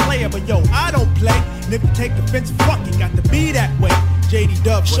to a player, but yo, I don't play. And if you take offense, fuck it, got to be that way. JD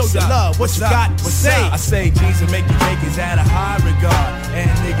Dub, show your love, what you got to say? I say G's and make you take is at a high regard. And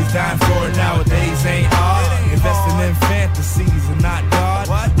niggas dying for it nowadays ain't hard. Investing in fantasies and not God.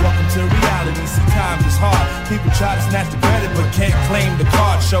 Welcome to reality, see times is hard. People try to snatch the credit but can't claim the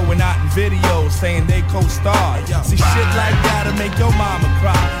card. Showing out in videos saying they co-starred. See shit like that'll make your mama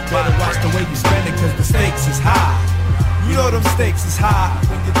cry. Better watch the way you spend it cause the stakes is high. You know them stakes is high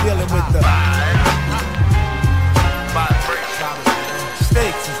when you're dealing with the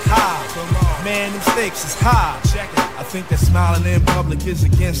stakes is high. Man, them stakes is high. Check it. I think that smiling in public is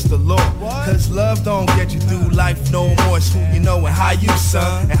against the law. Cause love don't get you through life no more. It's who you know and how you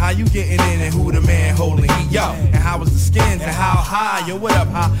son. And how you getting in and who the man holding heat. Yo, and how was the skins and how high. Yo, what up,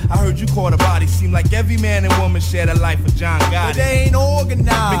 high? I heard you caught a body. Seem like every man and woman share the life of John Gotti. But they ain't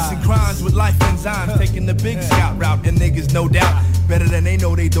organized. Mixing crimes with life enzymes. Taking the big scout route. And niggas no doubt better than they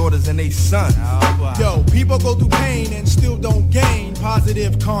know they daughters and they son. Yo, people go through pain and still don't gain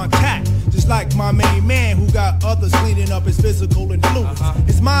positive contact. Just like my main man who got others cleaning up his physical influence.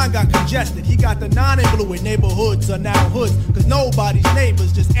 His mind got congested, he got the non-influent. Neighborhoods are now hoods, cause nobody's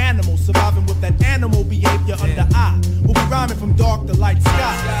neighbors, just animals surviving with that animal behavior under eye. We'll be rhyming from dark to light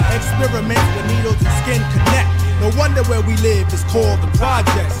sky. Experiment with needles and skin connect. No wonder where we live is called the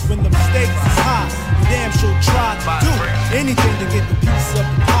projects. When the mistakes is high, you damn sure try to do anything to get the piece of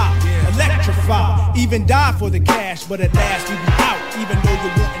the pie. Electrify, even die for the cash, but at last we be out, even though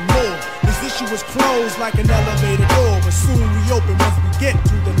you're wanting more. This issue was closed like an elevator door, but soon we open once we get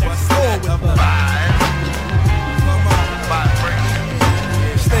to the next floor with the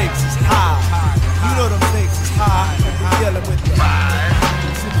stakes is high. You know them stakes is high. We're dealing with the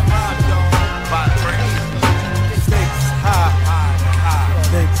stakes is high.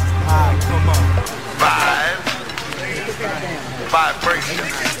 Stakes is high. Come on. Vibration.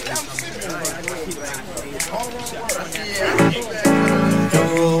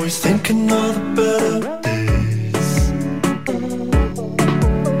 You're always thinking of the better days,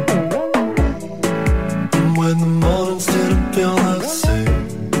 and when the mornings didn't feel the same,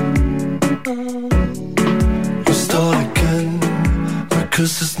 you start again,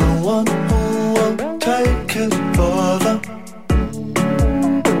 because there's no one who will take it further.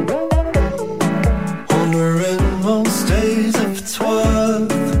 Wondering most days if it's worth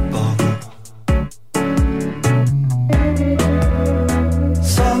the bother.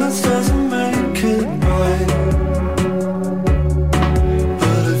 Silence doesn't make it right,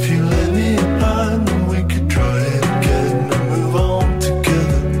 but if you let me in line, then we could try it again and move on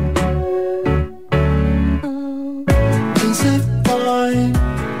together. Is it fine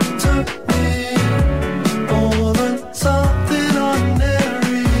to me more than something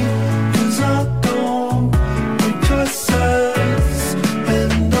ordinary? 'Cause I don't make choices,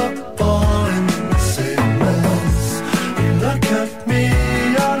 end up all in the same mess. You look at me,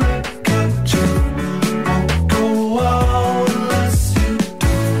 I look at you. Won't go out unless you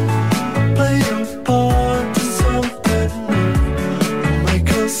do. Play your part to something new. We'll make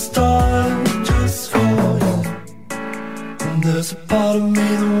a start just for you. And there's a part of me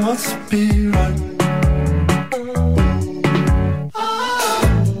that wants to be right,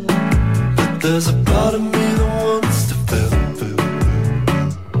 but there's a part of me that wants to feel.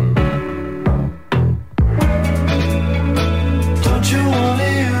 Don't you wanna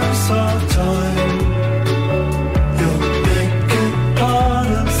use our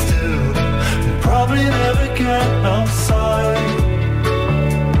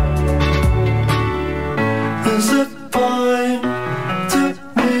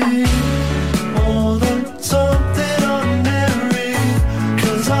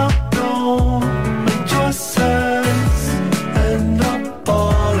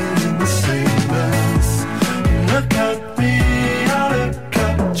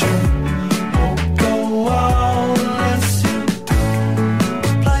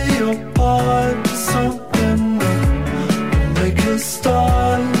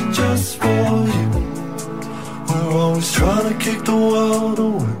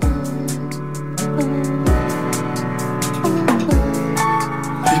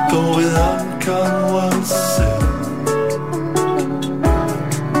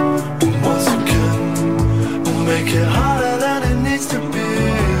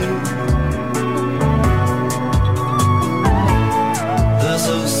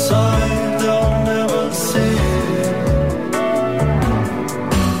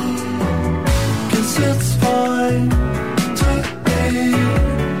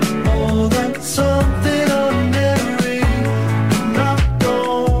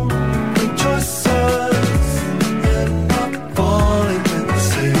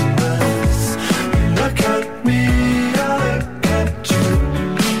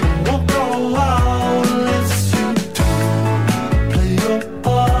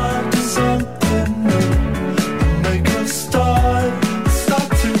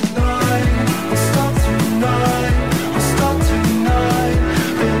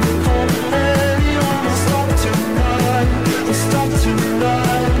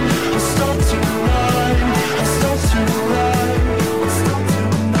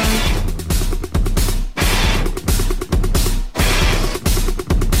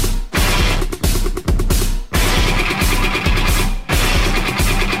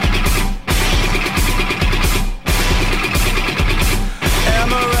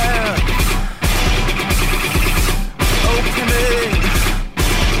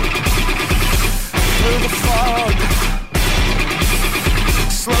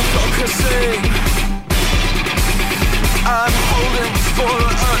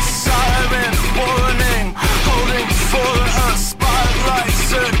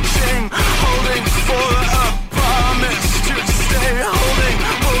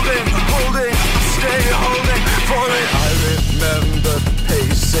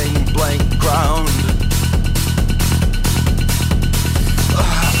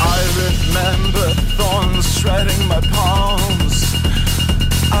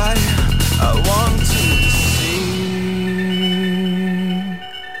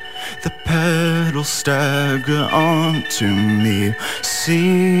stagger onto me.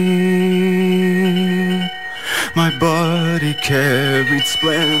 See, my body carried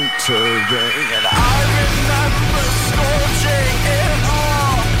splintering, and I remember scorching it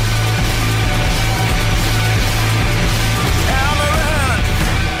all. Amaranth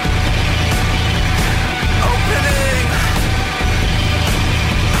opening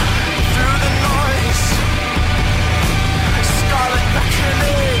through the noise, scarlet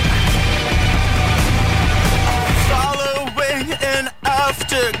beckoning, following an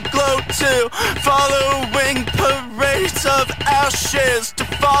afterglow to following parades of ashes, to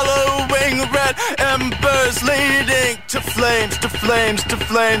following red embers leading to flames, to flames, to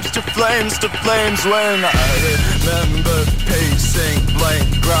flames, to flames, to flames. When I remember pacing blank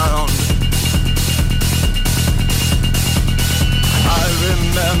ground, I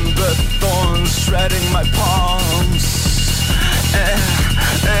remember thorns shredding my palms, and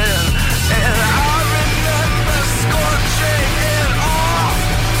I remember scorching it all.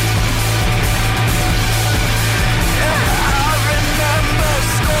 And I remember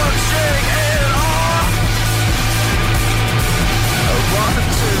scorching it all. I want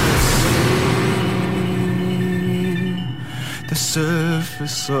to see the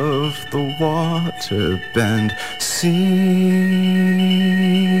surface of the water bend, see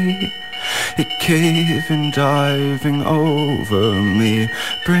it caving, diving over me.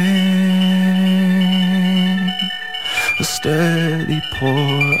 Bring a steady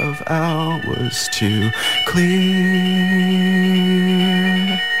pour of hours to clear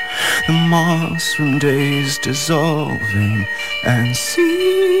the moss from days dissolving, and see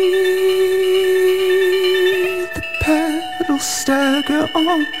the petals stagger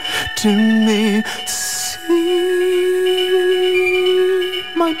on to me. See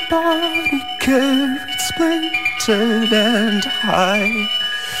my body carried splintered and high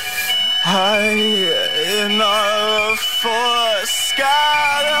enough for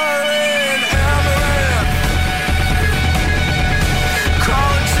scattering amaranth.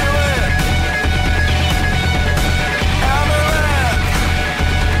 Crawling to it, amaranth.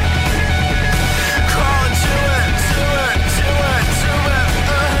 Crawling to it, to it, to it, to it,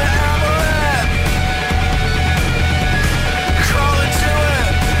 amaranth. Crawling to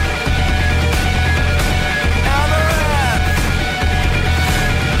it, amaranth.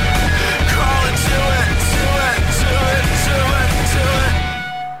 Crawling to it, to it, to it, to it, to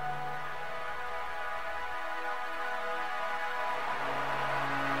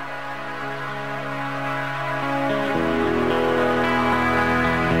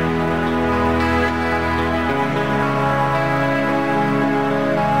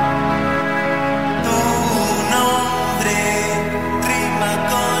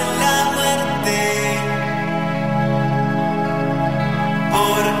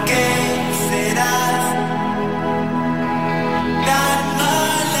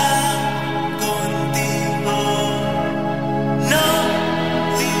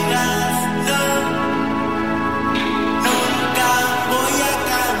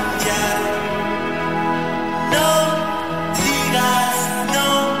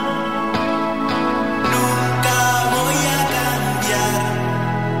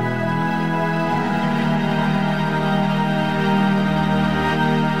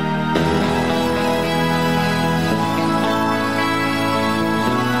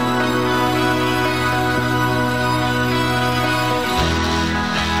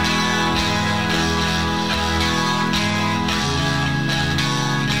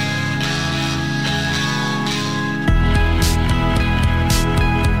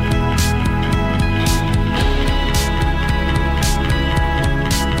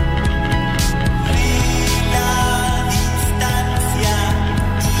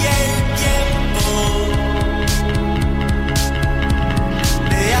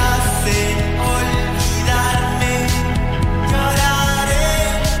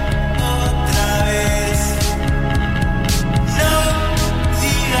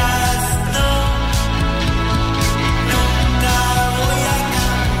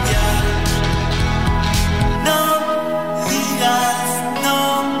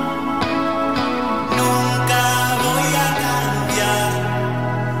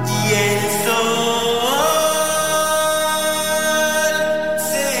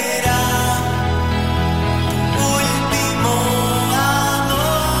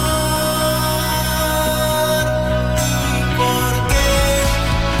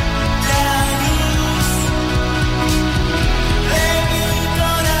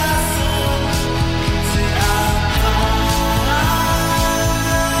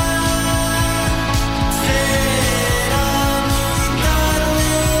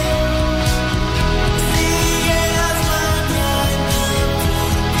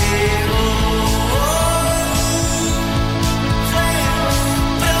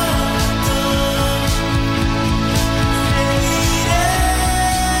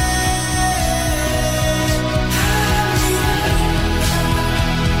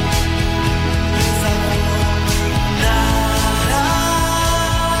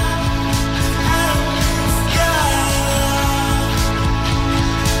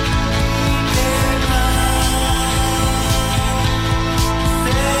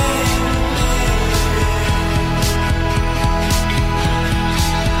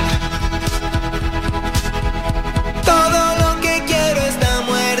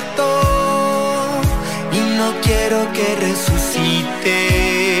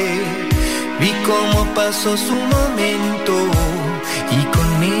cómo pasó su momento y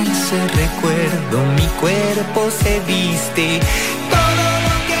con ese recuerdo mi cuerpo se viste. Todo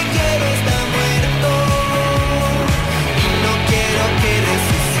lo que quiero está muerto y no quiero que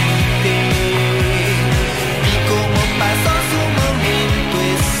resucite. Y cómo pasó su momento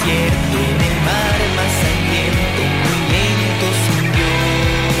es cierto, en el mar más sangriento muy lento se hundió.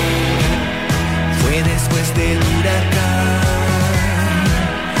 Fue después del huracán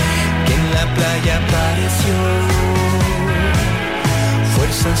que en la playa apareció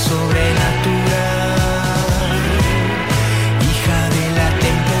fuerza sobrenatural, hija de la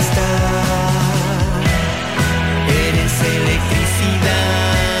tempestad. Eres electricidad,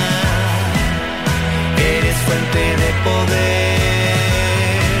 eres fuente de poder,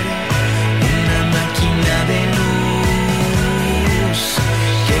 una máquina de luz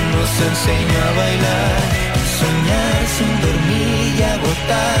que nos enseñó a bailar y soñar sin dormir y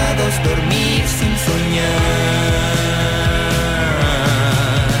agotados dormir sin soñar.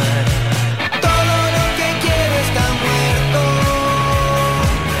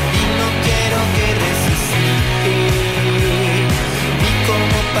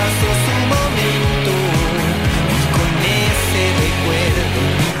 Pasó su momento y con ese recuerdo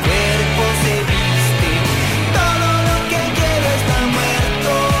mi cuerpo se viste. Todo lo que quiero está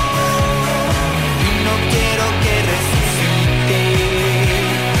muerto y no quiero que resucite.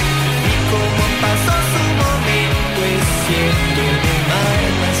 Y como pasó su momento es cierto, el mar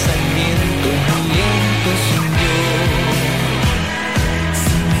más sangriento muy lento se hundió.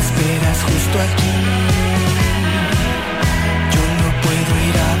 Si me esperas justo aquí,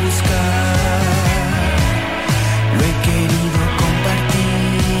 lo he querido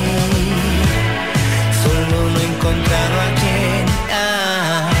compartir, solo no he encontrado a quien.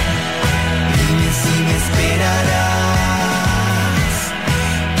 Dime si me esperarás,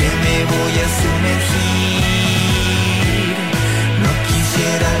 que me voy a sumergir. No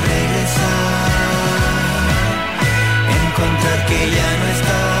quisiera regresar, encontrar que ya no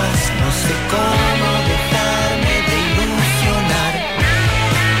estás. No sé cómo dejarme de ilusionar.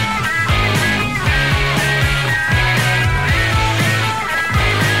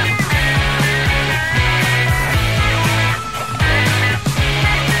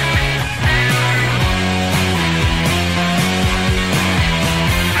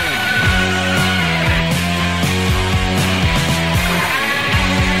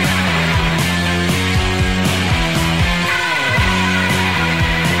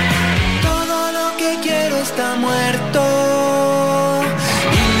 Está muerto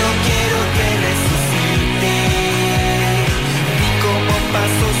y no quiero que resucite. Y cómo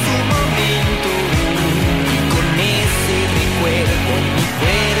pasó su momento y con ese recuerdo mi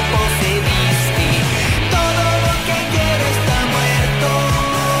cuerpo se viste. Todo lo que quiero está muerto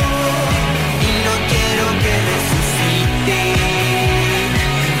y no quiero que resucite.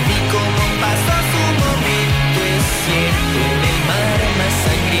 Y cómo pasó su momento es cierto, en el mar más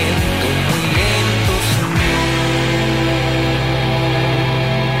sangriento muy lento se hundió.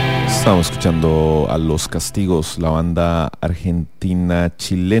 Estamos escuchando a Los Castigos, la banda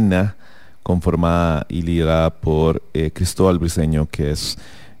argentina-chilena conformada y liderada por Cristóbal Briceño, que es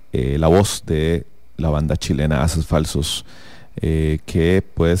la voz de la banda chilena Haces Falsos, que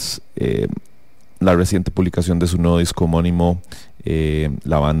pues la reciente publicación de su nuevo disco homónimo,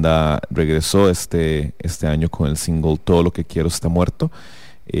 la banda regresó este año con el single Todo lo que quiero está muerto,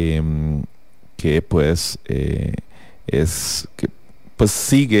 que pues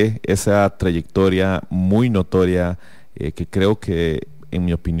sigue esa trayectoria muy notoria, que creo que en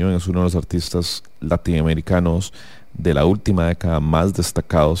mi opinión es uno de los artistas latinoamericanos de la última década más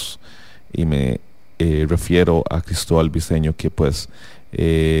destacados, y me refiero a Cristóbal Briceño, que pues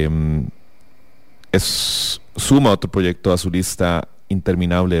suma otro proyecto a su lista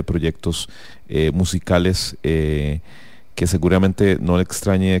interminable de proyectos musicales, que seguramente no le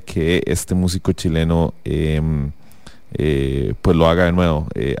extrañe que este músico chileno pues lo haga de nuevo.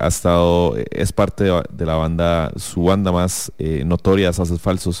 Es parte de la banda, su banda más notoria es Haces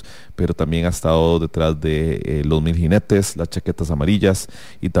Falsos, pero también ha estado detrás de Los Mil Jinetes, Las Chaquetas Amarillas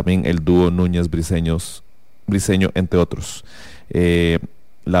y también el dúo Núñez Briceño, entre otros.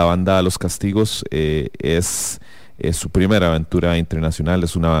 La banda Los Castigos es su primera aventura internacional.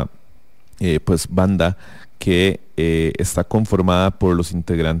 Es una pues banda que está conformada por los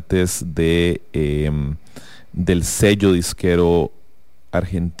integrantes del sello disquero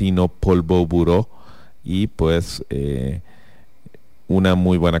argentino Polvo Buró, y pues una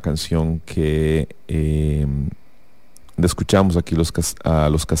muy buena canción que escuchamos aquí a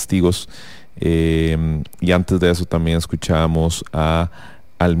Los Castigos, y antes de eso también escuchamos a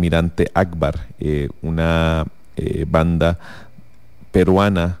Almirante Akbar, una banda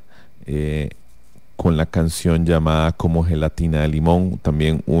peruana con la canción llamada Como Gelatina de Limón,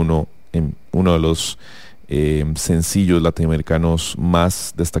 también uno de los sencillos latinoamericanos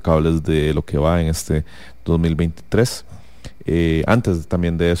más destacables de lo que va en este 2023. Antes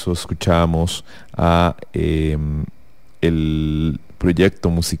también de eso escuchábamos a el proyecto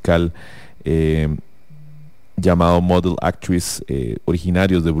musical llamado Model Actress,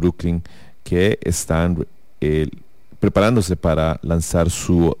 originarios de Brooklyn, que están preparándose para lanzar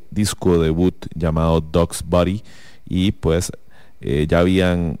su disco debut llamado Dog's Body, y pues ya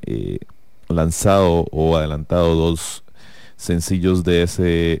habían lanzado o adelantado 2 sencillos de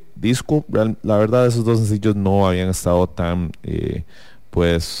ese disco. La verdad, esos 2 sencillos no habían estado tan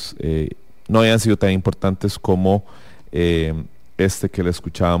no habían sido tan importantes como este que le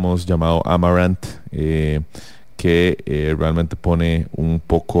escuchábamos llamado Amaranth, que realmente pone un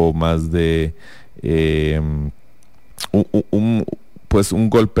poco más de un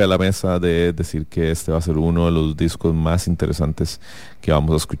golpe a la mesa de decir que este va a ser uno de los discos más interesantes que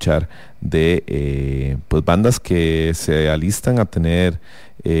vamos a escuchar de pues bandas que se alistan a tener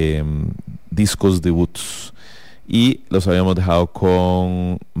discos debuts. Y los habíamos dejado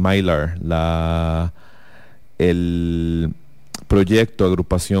con Mylar, el proyecto,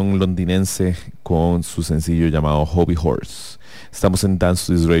 agrupación londinense, con su sencillo llamado Hobby Horse. Estamos en Dance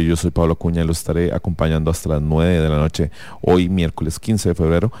to This Radio. Yo soy Pablo Acuña y lo estaré acompañando hasta las 9 de la noche, hoy miércoles 15 de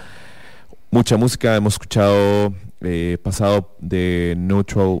febrero. Mucha música hemos escuchado, pasado de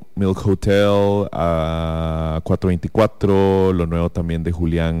Neutral Milk Hotel a 424, lo nuevo también de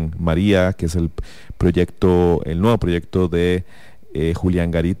Julián María, que es el nuevo proyecto de Julián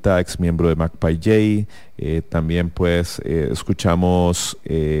Garita, ex miembro de Magpie J. También pues escuchamos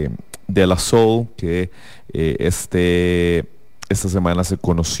De La Soul, que esta semana se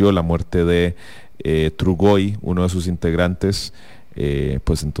conoció la muerte de Trugoy, uno de sus integrantes.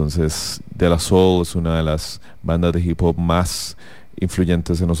 Pues entonces De La Soul es una de las bandas de hip hop más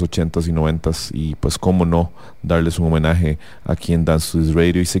influyentes en los 80s y 90s, y pues cómo no darles un homenaje aquí en Dance to This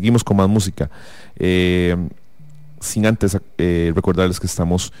Radio. Y seguimos con más música, sin antes recordarles que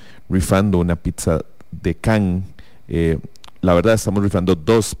estamos rifando una pizza de can. La verdad, estamos rifando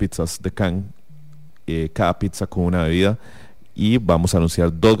 2 pizzas de can, cada pizza con una bebida, y vamos a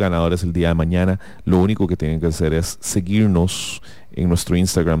anunciar 2 ganadores el día de mañana. Lo único que tienen que hacer es seguirnos en nuestro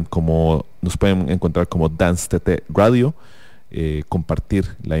Instagram, como nos pueden encontrar como DanceTT Radio,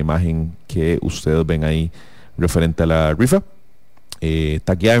 compartir la imagen que ustedes ven ahí referente a la rifa,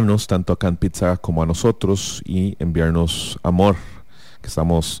 taguearnos tanto a Can Pizza como a nosotros y enviarnos amor, que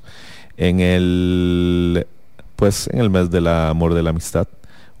estamos en el mes del amor, de la amistad.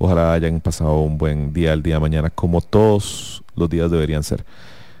 Ojalá hayan pasado un buen día el día de mañana, como todos los días deberían ser.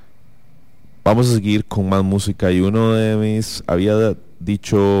 Vamos a seguir con más música, y uno de mis había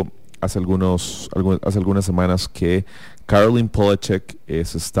dicho hace algunas semanas que Caroline Polachek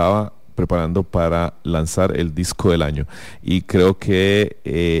se estaba preparando para lanzar el disco del año, y creo que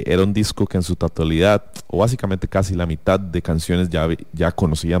era un disco que en su totalidad, o básicamente casi la mitad de canciones ya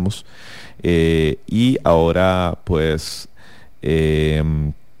conocíamos, y ahora pues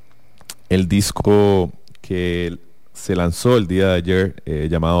el disco que se lanzó el día de ayer,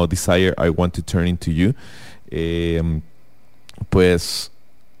 llamado Desire, I Want to Turn Into You, pues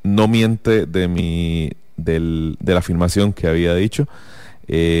no miente de la afirmación que había dicho,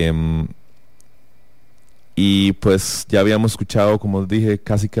 y pues ya habíamos escuchado, como dije,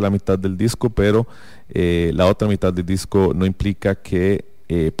 casi que la mitad del disco, pero la otra mitad del disco no implica que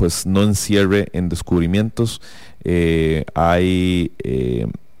pues no encierre en descubrimientos.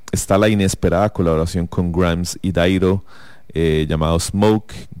 Está la inesperada colaboración con Grimes y Dairo, llamado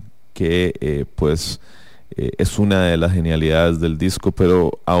Smoke, que es una de las genialidades del disco,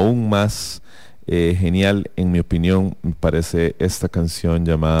 pero aún más genial, en mi opinión, me parece esta canción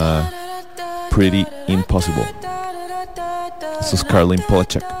llamada Pretty Impossible. Esto es Caroline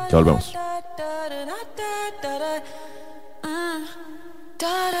Polachek. Ya volvemos.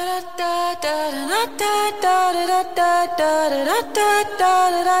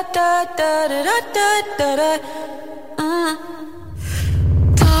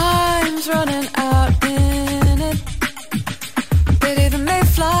 Time's running out in it. Pity the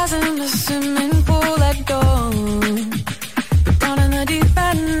mayflies in the swimming pool at dawn. But down in the deep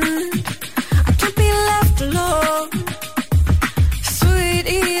end, I can't be left alone. Sweet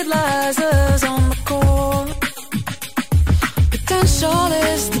Eliza's on the court. Potential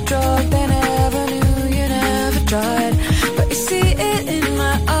is the drug they never knew you never tried. But you see it in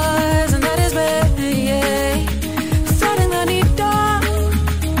my eyes, and that is where, yeah, threading the needle.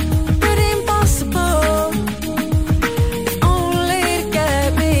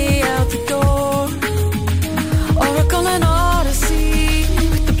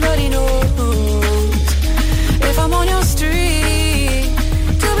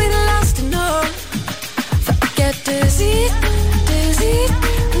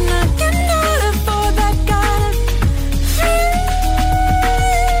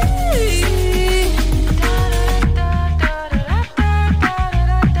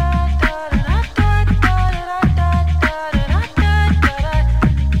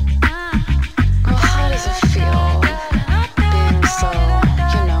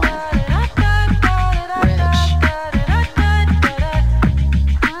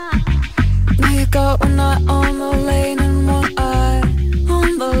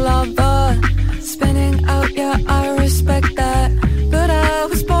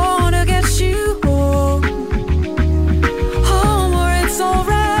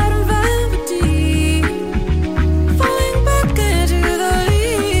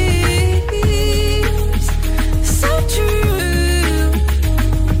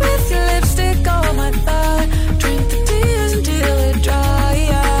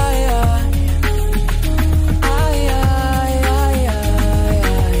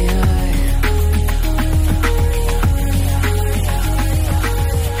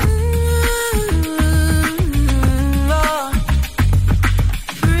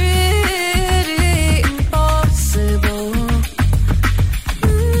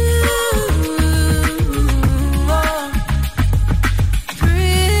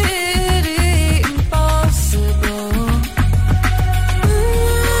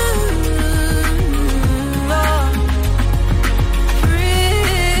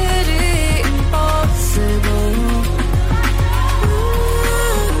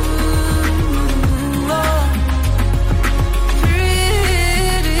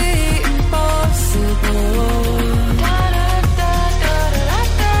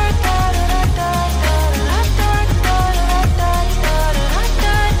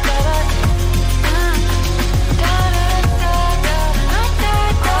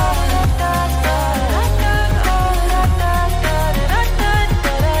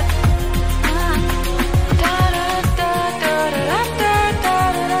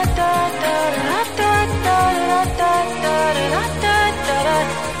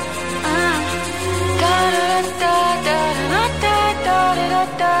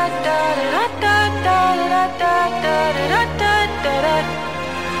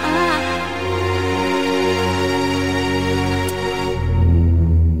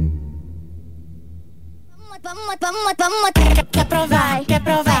 Quer provar,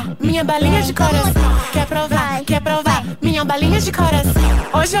 minha balinha de coração. Quer provar, minha balinha de coração.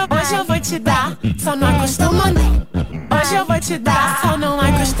 Hoje eu vou te dar, só não acostuma não. Hoje eu vou te dar, só não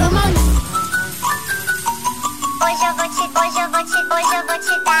acostuma não. Hoje eu vou te dar, Hoje eu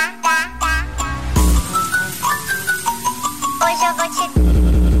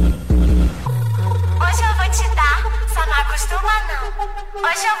vou te dar, só não acostuma não.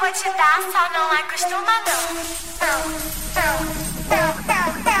 Hoje eu vou te dar, só não acostuma não.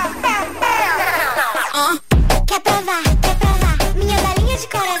 Quer provar, minha balinha de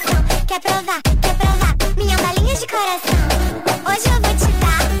coração. Quer provar, minha balinha de coração. Hoje eu vou te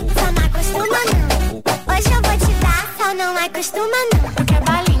dar, só não acostuma não. Hoje eu vou te dar, só não acostuma não. Tu quer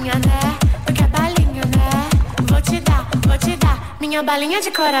balinha, né? Vou te dar, minha balinha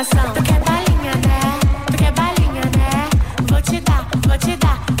de coração. Tu quer balinha, né? Vou te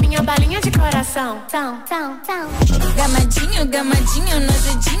dar, minha balinha de coração. Gamadinho,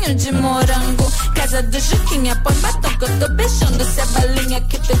 nozidinho de morango. Casa do Juquinha, põe batom que eu tô beijando. Se a balinha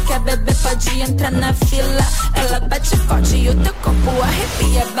que tu quer beber pode entrar na fila. Ela bate forte e o teu corpo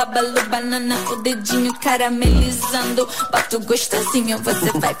arrepia. Babalu, banana, o dedinho caramelizando. Bota o gostosinho,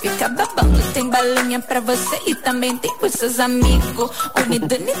 você vai ficar babando. Tem balinha pra você e também tem pros seus amigos.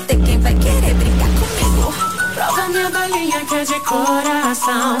 Unidunite, quem vai querer brincar comigo? Prova minha balinha que é de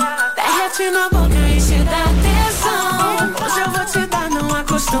coração. Derrete na boca e te dá tesão. Hoje eu vou te dar, não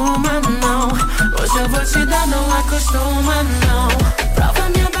acostuma não. Hoje eu vou te dar, não acostuma não. Prova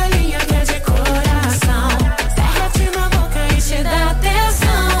minha balinha que é de coração. Derrete na boca e te dá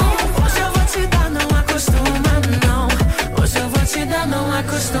tesão. Hoje eu vou te dar, não acostuma não. Hoje eu vou te dar, não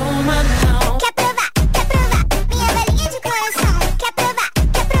acostuma não. Quer provar, minha balinha de coração. Quer provar,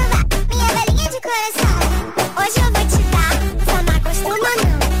 minha balinha de coração. Hoje eu vou te dar, só não acostuma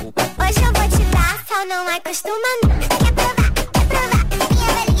não. Hoje eu vou te dar, só não acostuma não. Quer provar, minha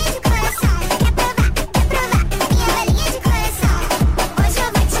balinha de coração. Quer provar, minha balinha de coração. Hoje eu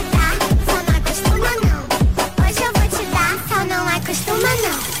vou te dar, só não acostuma não. Hoje eu vou te dar, só não acostuma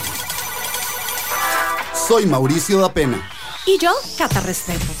não. Soy Mauricio da Pena. Y yo, Cata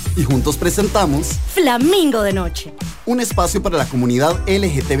Restrepo. Y juntos presentamos Flamingo de Noche. Un espacio para la comunidad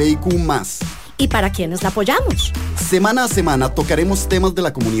LGTBIQ+. ¿Y para quienes la apoyamos? Semana a semana tocaremos temas de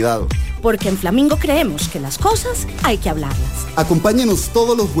la comunidad. Porque en Flamingo creemos que las cosas hay que hablarlas. Acompáñenos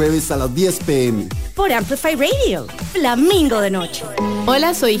todos los jueves a las 10 p.m. Por Amplify Radio, Flamingo de Noche.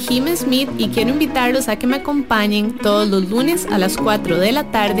 Hola, soy Jim Smith y quiero invitarlos a que me acompañen todos los lunes a las 4 de la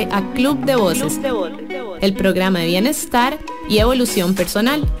tarde a Club de Voces, el programa de bienestar y evolución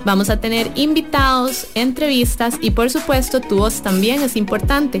personal. Vamos a tener invitados, entrevistas y por supuesto tu voz también es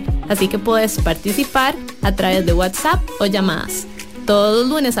importante, así que puedes participar a través de WhatsApp o llamadas. Todos los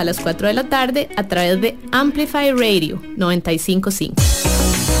lunes a las 4 de la tarde a través de Amplify Radio 95.5.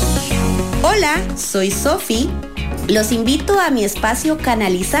 Hola, soy Sofi. Los invito a mi espacio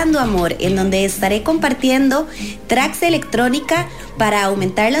Canalizando Amor, en donde estaré compartiendo tracks de electrónica para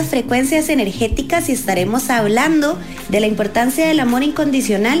aumentar las frecuencias energéticas y estaremos hablando de la importancia del amor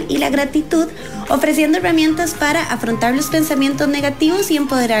incondicional y la gratitud, ofreciendo herramientas para afrontar los pensamientos negativos y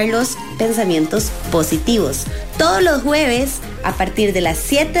empoderar los pensamientos positivos. Todos los jueves a partir de las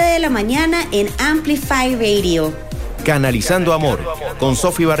 7 de la mañana en Amplify Radio. Canalizando Amor con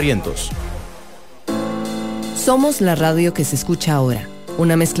Sofi Barrientos. Somos la radio que se escucha ahora.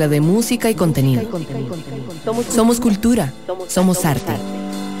 Una mezcla de música y contenido. Somos cultura. Somos arte.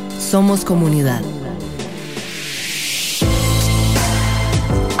 Somos comunidad.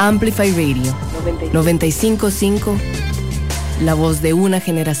 Amplify Radio 95.5. La voz de una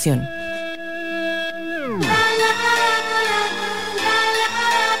generación.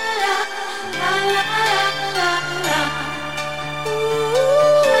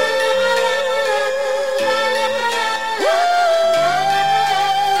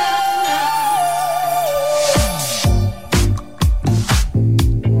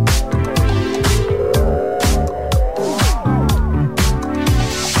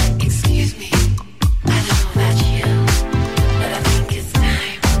 Excuse me, I don't know about you, but I think it's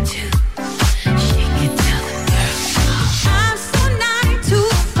time to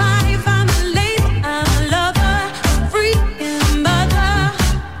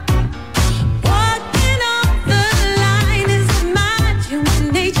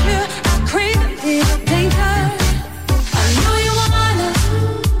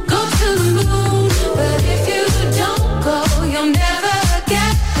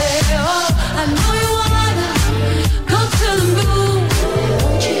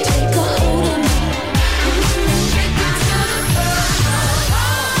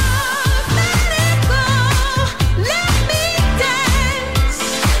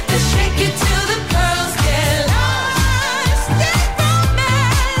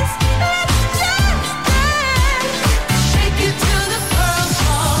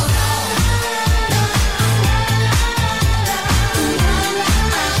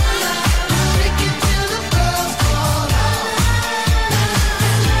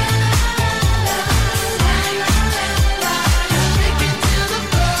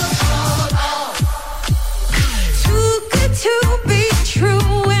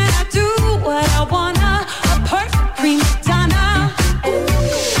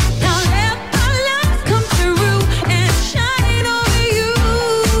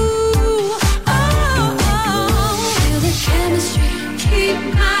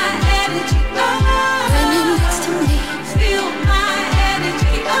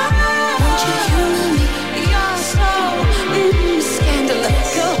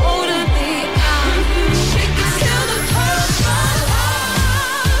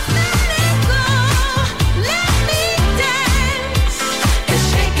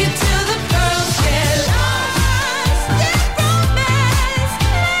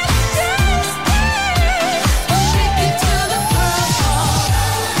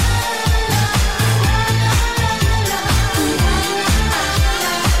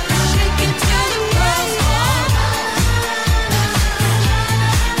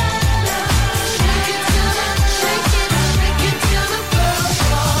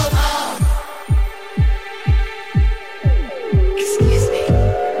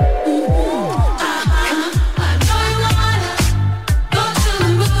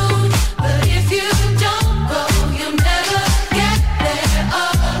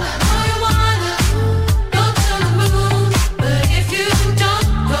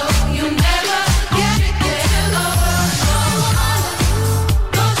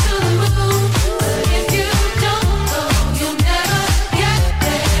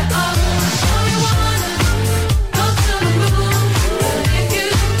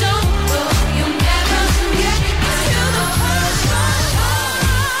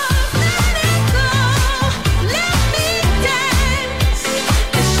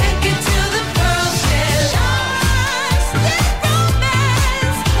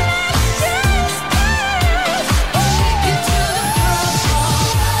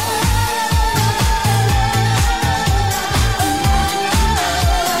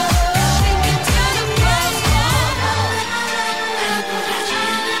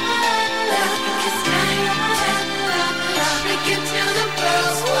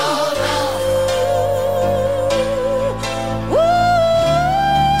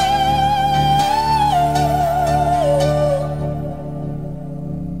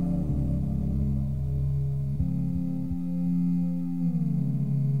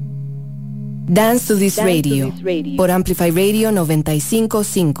Dance to This Radio, por Amplify Radio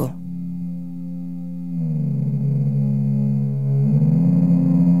 95.5.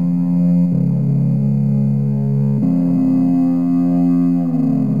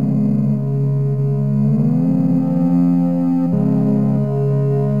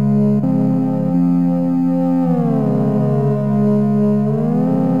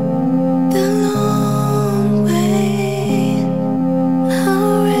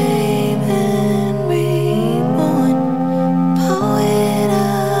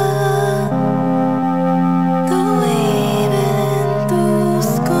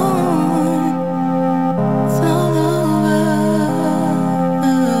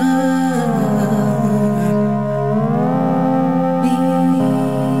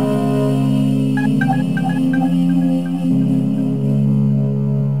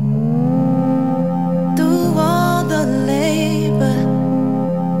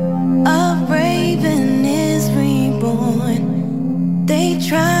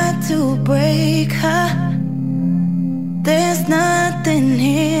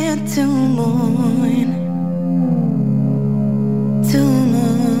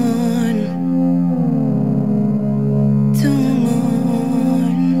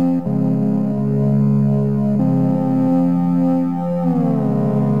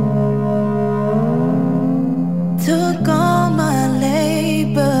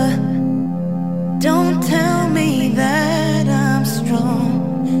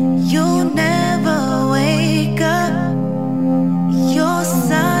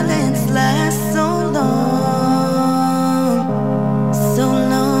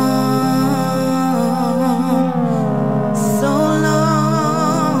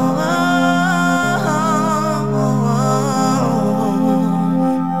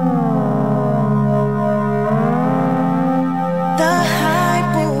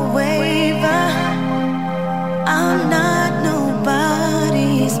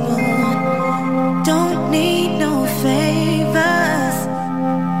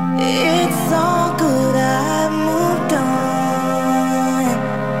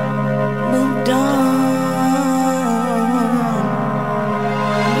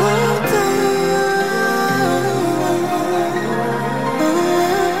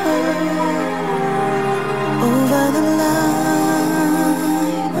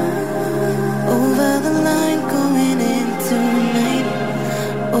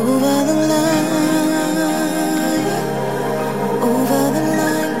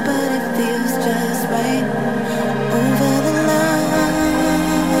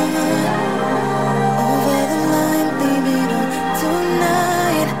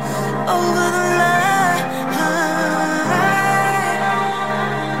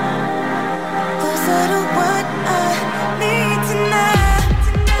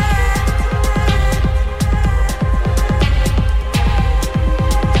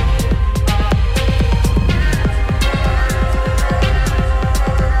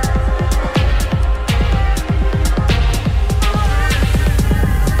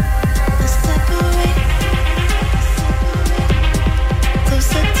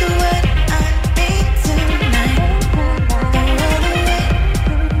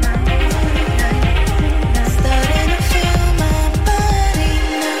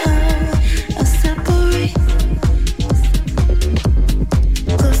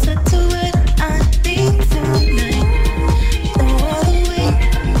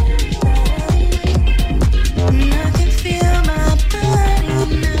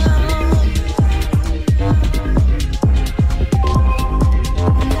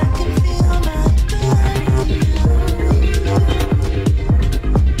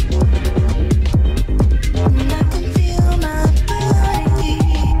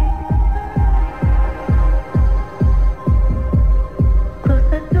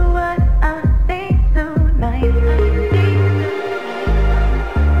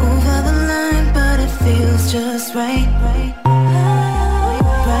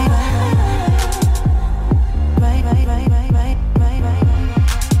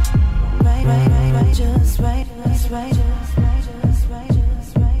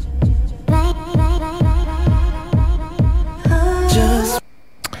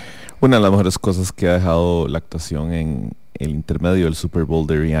 Una de las mejores cosas que ha dejado la actuación en el intermedio del Super Bowl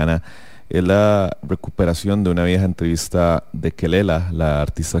de Rihanna es la recuperación de una vieja entrevista de Kelela, la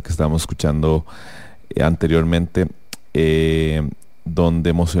artista que estábamos escuchando anteriormente, donde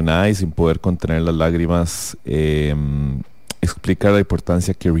emocionada y sin poder contener las lágrimas, explica la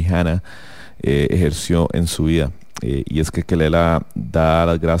importancia que Rihanna ejerció en su vida. Y es que Kelela da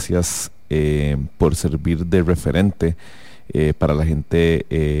las gracias por servir de referente para la gente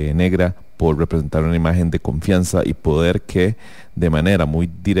negra, por representar una imagen de confianza y poder que de manera muy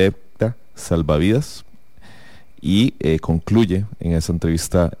directa salva vidas. Y concluye en esa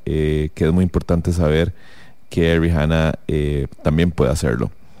entrevista que es muy importante saber que Rihanna también puede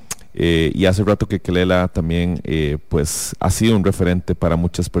hacerlo. Y hace rato que Kelela también pues ha sido un referente para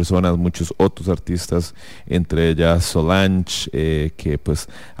muchas personas, muchos otros artistas, entre ellas Solange, que pues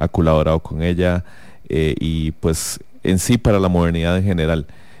ha colaborado con ella, y pues en sí para la modernidad en general.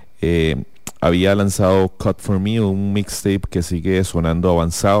 Había lanzado Cut For Me, un mixtape que sigue sonando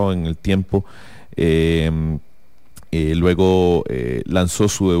avanzado en el tiempo. Luego lanzó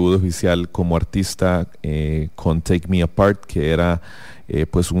su debut oficial como artista con Take Me Apart, que era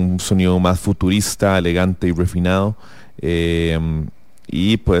pues un sonido más futurista, elegante y refinado.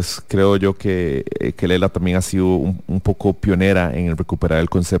 Y pues creo yo que Kelela también ha sido un poco pionera en el recuperar el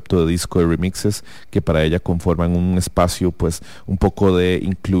concepto de disco de remixes, que para ella conforman un espacio pues un poco de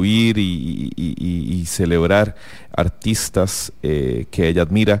incluir y celebrar artistas que ella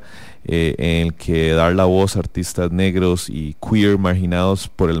admira, en el que dar la voz a artistas negros y queer marginados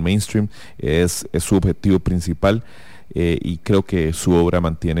por el mainstream es su objetivo principal. Y creo que su obra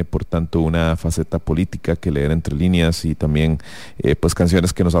mantiene por tanto una faceta política que leer entre líneas, y también pues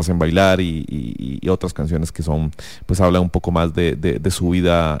canciones que nos hacen bailar y otras canciones que son pues hablan un poco más de su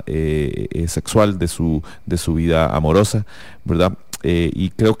vida sexual, de su vida amorosa, ¿verdad?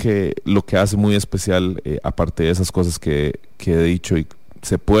 Y creo que lo que hace muy especial, aparte de esas cosas que he dicho y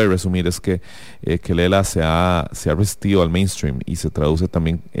se puede resumir, es que Kelela se ha resistido al mainstream y se traduce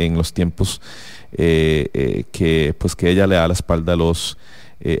también en los tiempos que ella le da la espalda a los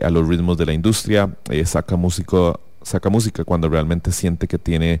ritmos de la industria, saca música cuando realmente siente que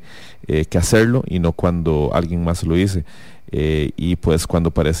tiene que hacerlo y no cuando alguien más lo dice, y pues cuando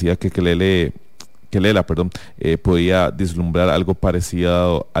parecía que Kelela podía vislumbrar algo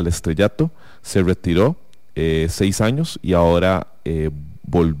parecido al estrellato, se retiró 6 años y ahora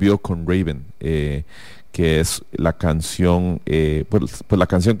volvió con Raven, que es la canción, pues la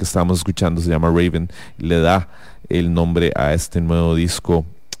canción que estábamos escuchando se llama Raven, le da el nombre a este nuevo disco,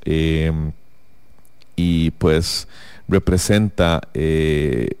 y pues representa,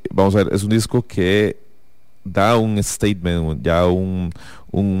 vamos a ver, es un disco que da un statement, ya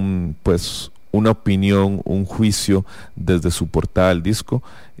pues una opinión, un juicio desde su portada del disco.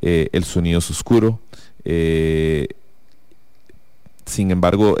 El sonido es oscuro, sin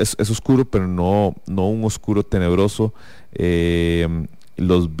embargo es oscuro, pero no un oscuro tenebroso.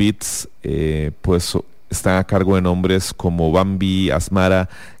 Los beats pues están a cargo de nombres como Bambi, Asmara,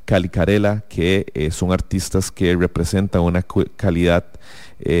 Calicarela, que son artistas que representan una calidad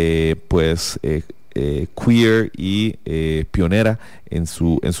pues queer y pionera en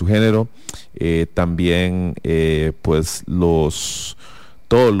su género. También pues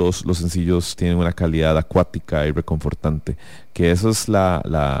todos los sencillos tienen una calidad acuática y reconfortante, que eso es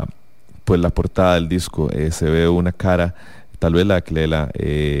la portada del disco. Se ve una cara, tal vez la de Kelela,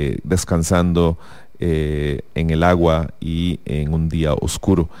 descansando en el agua y en un día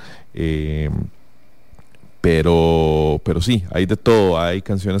oscuro. Pero sí, hay de todo. Hay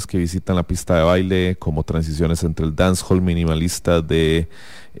canciones que visitan la pista de baile, como transiciones entre el dancehall minimalista de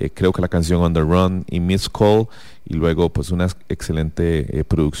creo que la canción On The Run y Miss Call, y luego pues una excelente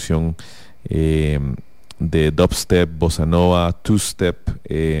producción de dubstep, bossa nova,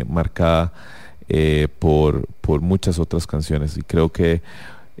 two-step, marcada por muchas otras canciones. Y creo que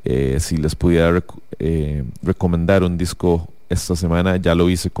si les pudiera recomendar un disco esta semana, ya lo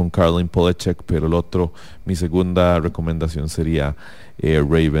hice con Caroline Polachek, pero mi segunda recomendación sería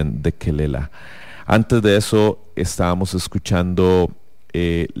Raven de Kelela. Antes de eso estábamos escuchando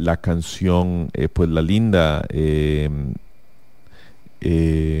la canción, pues la linda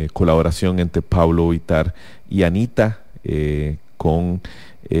colaboración entre Pablo Vittar y Anita,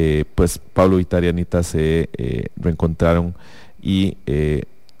 pues Pablo Vittar y Anita se reencontraron y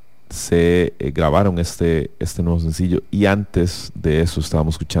se grabaron este nuevo sencillo. Y antes de eso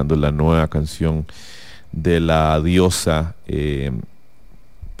estábamos escuchando la nueva canción de la diosa,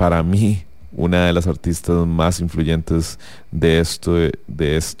 para mí una de las artistas más influyentes de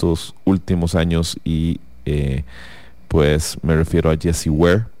estos últimos años, y pues me refiero a Jessie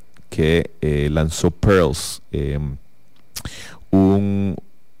Ware, que lanzó Pearls,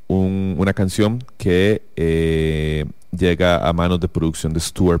 una canción que llega a manos de producción de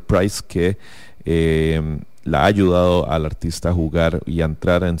Stuart Price, que la ha ayudado al artista a jugar y a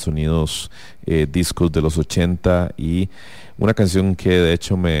entrar en sonidos discos de los 80, y una canción que de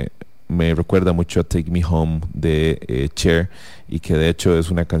hecho me recuerda mucho a Take Me Home de Cher, y que de hecho es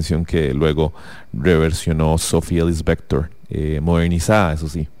una canción que luego reversionó Sophie Ellis-Bextor modernizada, eso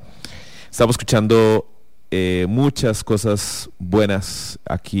sí. Estamos escuchando muchas cosas buenas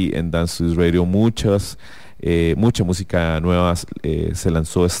aquí en Dance to This Radio, mucha música nueva se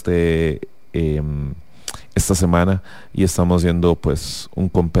lanzó esta semana y estamos viendo pues un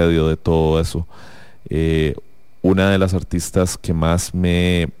compendio de todo eso. Una de las artistas que más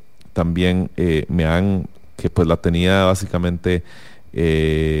también me han, que pues la tenía básicamente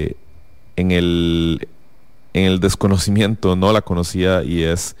en el desconocimiento, no la conocía, y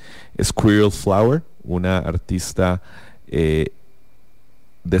es Squirrel Flower, una artista de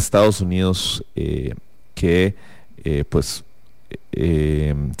Estados Unidos que pues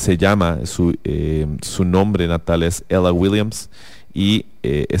se llama, su nombre natal es Ella Williams, y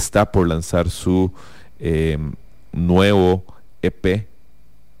está por lanzar su nuevo EP,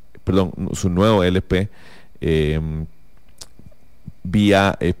 su nuevo LP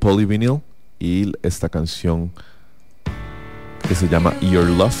vía Polyvinyl, y esta canción que se llama Your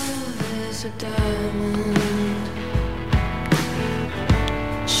Love.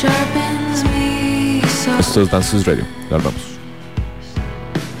 Esto es Dance to This Radio, ya vamos.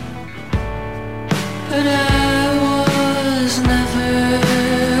 But I was never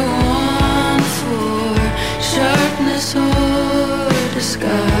one for sharpness or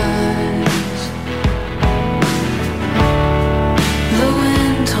disguise. The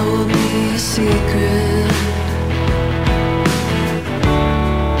wind told me a secret,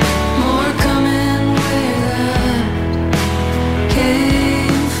 more coming where that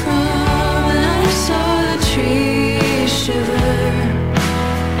came from, and I saw the tree shiver.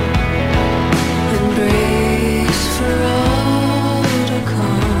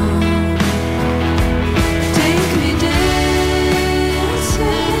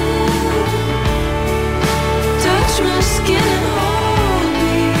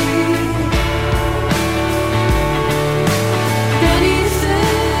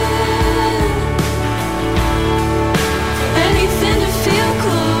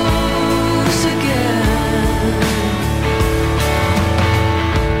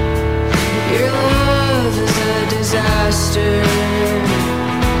 Disaster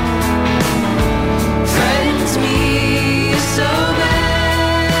frightens me so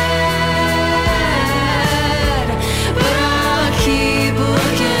bad, but I'll keep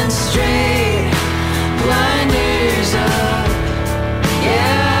looking straight, blinders up,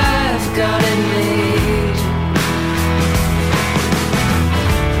 yeah, I've got it made.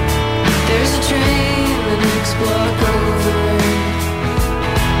 There's a train the next block over,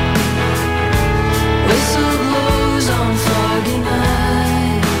 whistle blows on foggy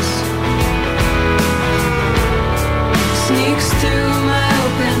nights, sneaks through my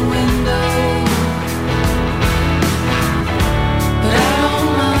open window, but I don't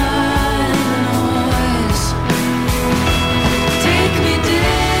mind the noise. Take me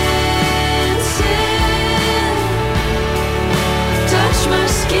dancing, touch my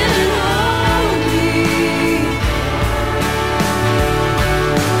skin and hold me.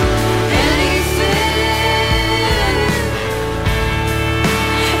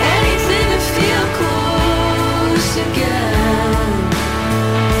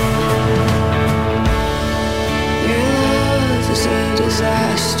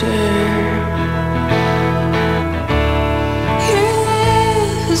 Disaster. Your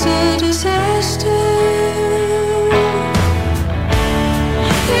love is a disaster.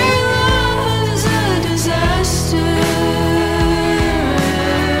 Your love is a disaster.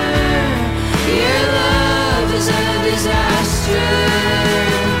 Your love is a disaster.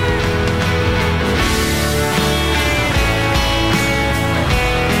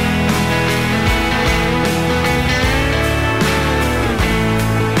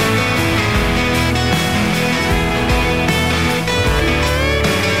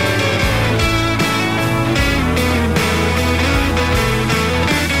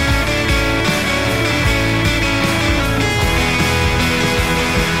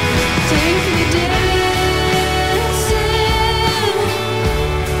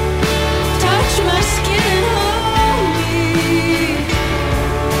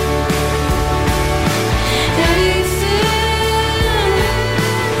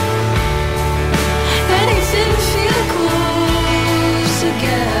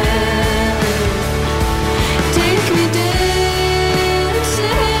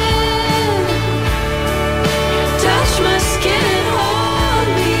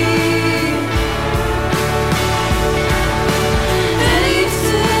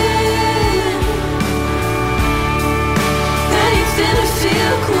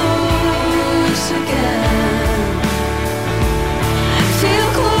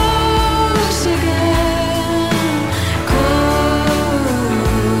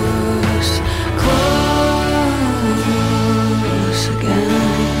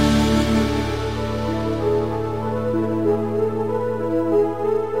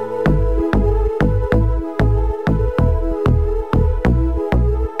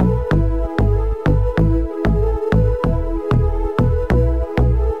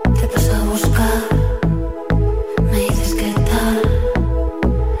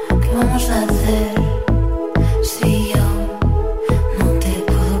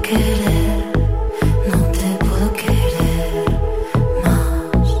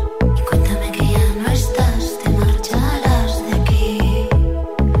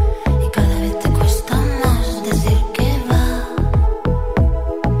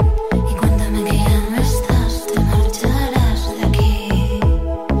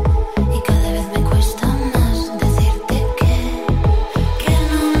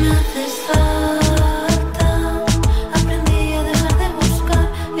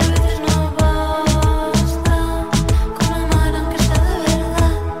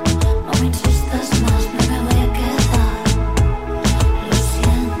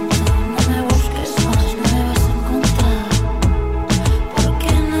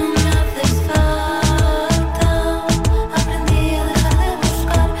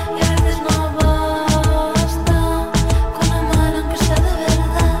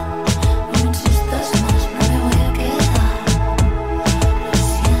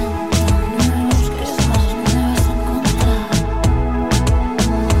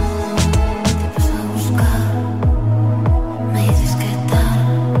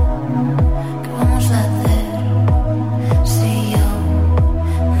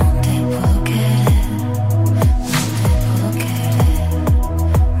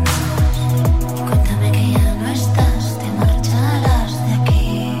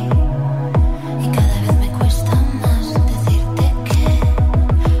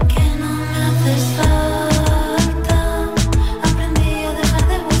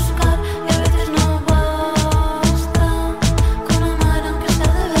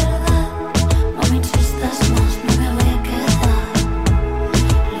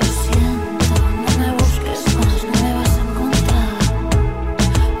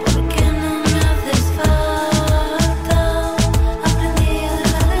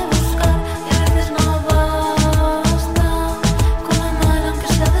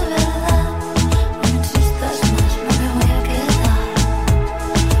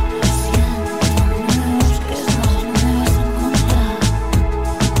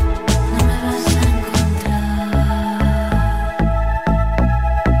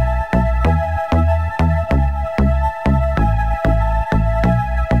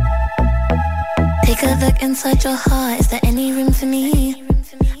 inside your heart, is there any room for me?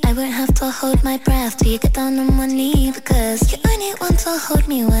 I won't have to hold my breath till you get down on one knee, because you only want to hold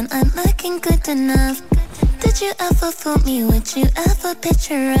me when I'm looking good enough. Did you ever fool me? Would you ever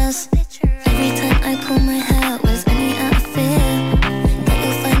picture us? Every time I pull my hair out, was only out of fear that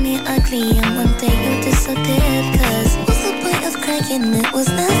you'll find me ugly and one day you'll disappear. Cause what's the point of crying? It was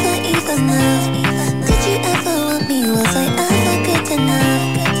never even enough. Did you ever want me? Was I ever good enough?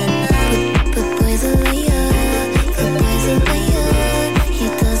 But boys are liar, but boys are liar. He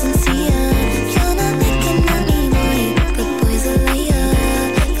doesn't see ya. You're not looking at me, boy. But boys are liar,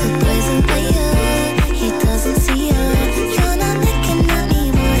 but boys are liar. He doesn't see ya. You're not looking at me,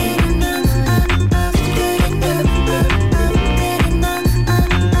 boy.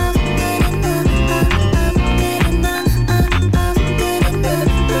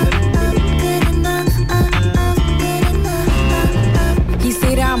 He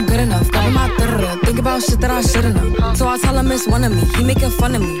say that I'm good enough, got him out there. Think about shit that I shouldn't know. So I tell him it's one of me. He making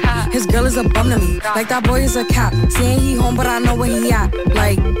fun of me. His girl is a bum to me. Like that boy is a cap. Saying he home, but I know where he at.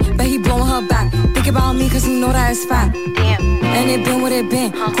 Like, bet he blowing her back. Think about me, cause he know that it's fat. Damn. And it been what it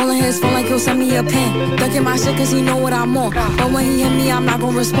been. Calling his phone like he'll send me a pin. Ducking my shit cause he know what I'm on. But when he hit me, I'm not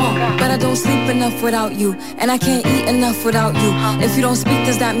gonna respond. But I don't sleep enough without you. And I can't eat enough without you. If you don't speak,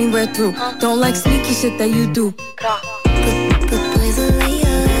 does that mean we're through? Don't like sneaky shit that you do. But boys are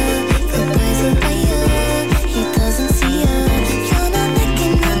liar, but boys are liar. He doesn't see ya. You're not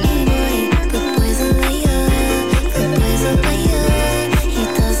looking at me, boy. But boys are liar, but boys are liar. He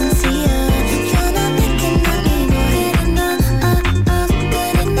doesn't see ya. You're not looking at me, boy. Good enough,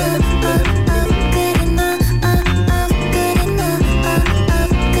 good enough, good enough, good enough, good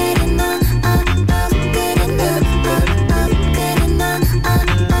enough, good enough,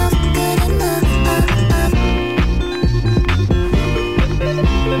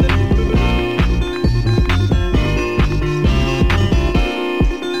 enough, good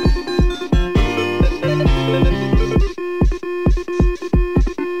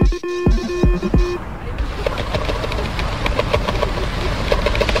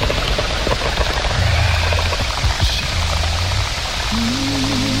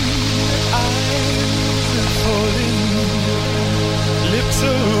Lips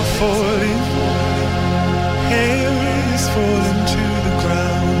are falling, hair is falling to the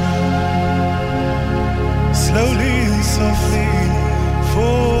ground. Slowly and softly,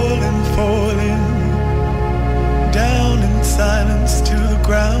 falling, falling, down in silence to the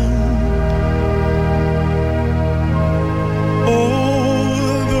ground.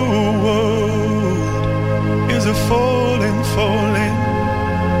 All the world is a falling, falling.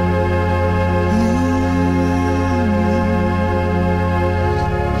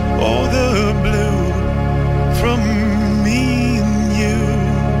 All the blue from me and you,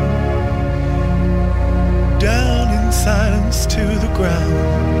 down in silence to the ground.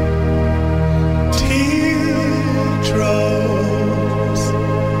 Teardrops,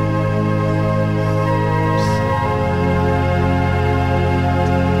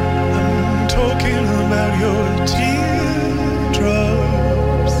 I'm talking about your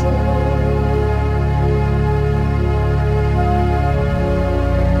teardrops.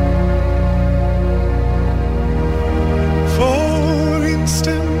 For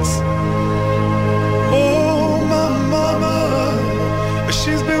instance, oh my mama,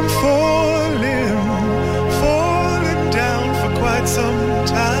 she's been falling, falling down for quite some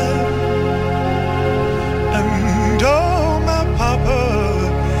time. And oh my papa,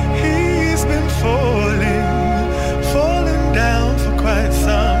 he's been falling, falling down for quite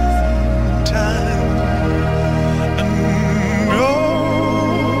some time. And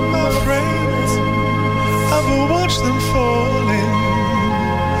oh my friends, I've watched them falling,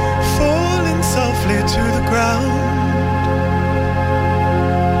 falling softly to the ground.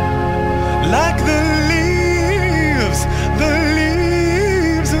 Like the leaves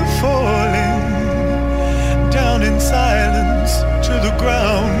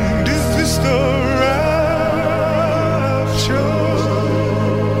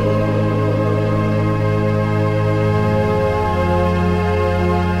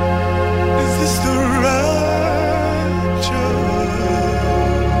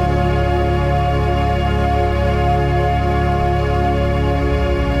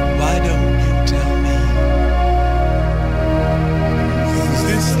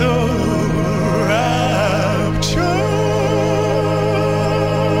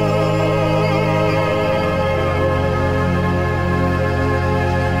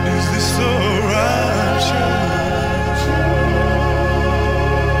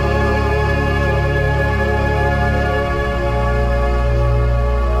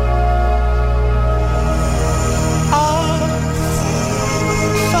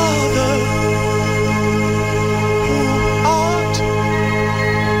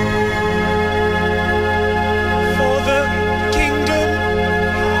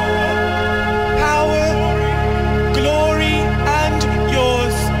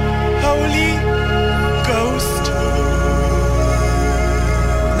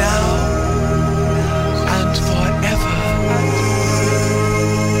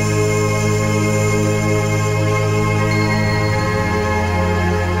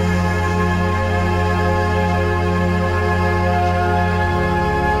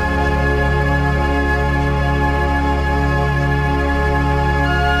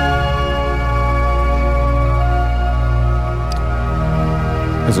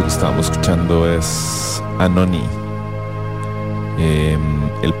estábamos escuchando es Anony,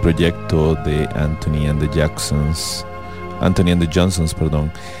 el proyecto de Anthony and the Johnsons,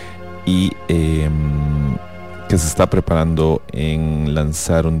 perdón, y que se está preparando en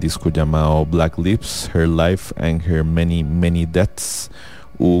lanzar un disco llamado Black Lips, Her Life and Her Many Many Deaths,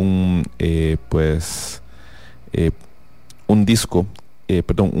 un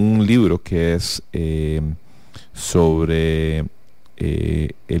libro que es sobre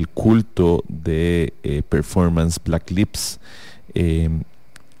el culto de performance Black Lips,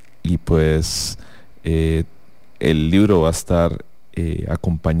 y pues el libro va a estar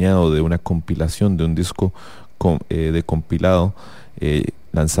acompañado de una compilación de un disco de compilado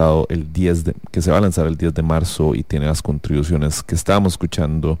lanzado que se va a lanzar el 10 de marzo, y tiene las contribuciones que estábamos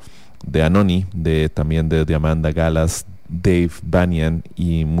escuchando de Anony, también de Amanda Galas, Dave Banyan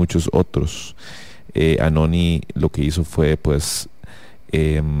y muchos otros. Anony lo que hizo fue pues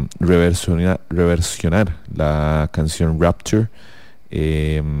reversionar la canción Rapture,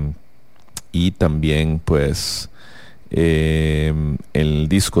 y también pues el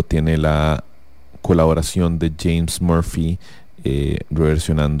disco tiene la colaboración de James Murphy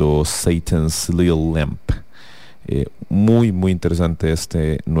reversionando Satan's Little Lamp. Muy muy interesante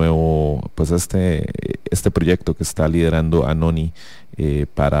este nuevo, pues este proyecto que está liderando Anony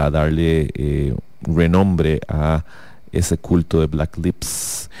para darle renombre a ese culto de Black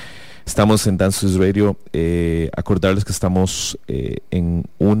Lips. Estamos en Dance This Radio. Acordarles que estamos en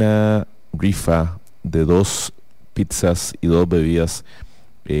una rifa de 2 pizzas y 2 bebidas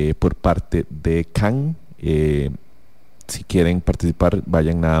por parte de Can. Si quieren participar,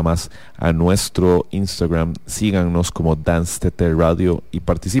 vayan nada más a nuestro Instagram, síganos como Dance TT Radio y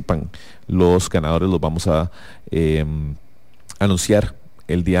participan. Los ganadores los vamos a anunciar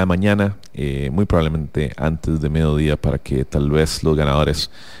el día de mañana, muy probablemente antes de mediodía, para que tal vez los ganadores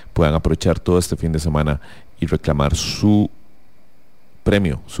puedan aprovechar todo este fin de semana y reclamar su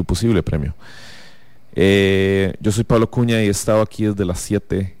premio, su posible premio. Yo soy Pablo Cuña y he estado aquí desde las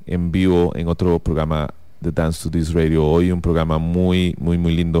 7 en vivo en otro programa de Dance to This Radio. Hoy un programa muy muy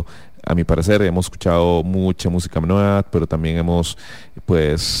muy lindo. A mi parecer hemos escuchado mucha música nueva, pero también hemos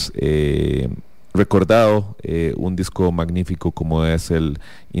pues recordado un disco magnífico como es el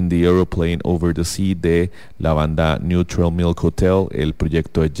In the Aeroplane Over the Sea de la banda Neutral Milk Hotel, el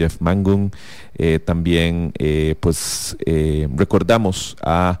proyecto de Jeff Mangun. También pues recordamos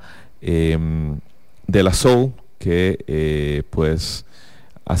a De La Soul, que pues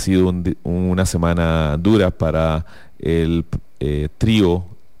ha sido una semana dura para el trío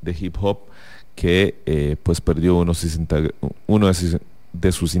de hip hop que pues perdió uno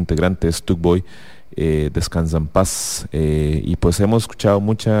de sus integrantes, Tugboy. Descansa en paz. Y pues hemos escuchado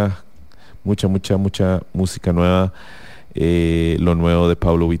mucha música nueva. Lo nuevo de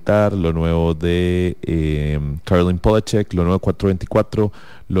Pablo Vittar, lo nuevo de Caroline Polachek, lo nuevo de 424,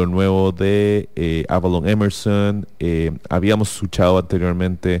 lo nuevo de Avalon Emerson. Habíamos escuchado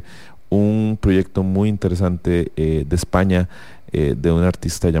anteriormente un proyecto muy interesante de España, de una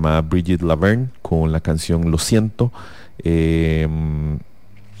artista llamada Brigitte Laverne, con la canción Lo Siento.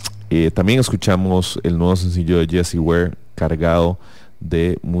 También escuchamos el nuevo sencillo de Jessie Ware, cargado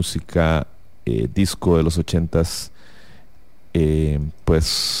de música disco de los 80s,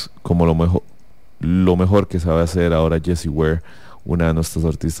 pues como lo mejor que sabe hacer ahora Jessie Ware, una de nuestras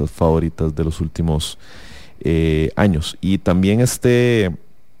artistas favoritas de los últimos años. Y también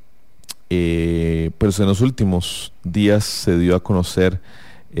pues en los últimos días se dio a conocer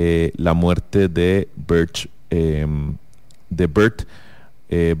la muerte de Burt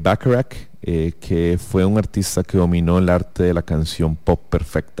Bacharach, que fue un artista que dominó el arte de la canción pop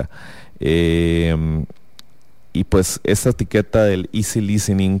perfecta. Y pues esta etiqueta del easy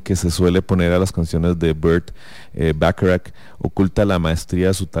listening que se suele poner a las canciones de Burt Bacharach oculta la maestría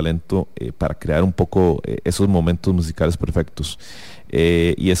de su talento para crear un poco esos momentos musicales perfectos.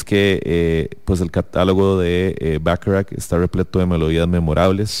 Y es que pues el catálogo de Bacharach está repleto de melodías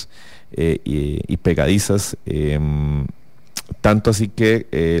memorables y pegadizas, tanto así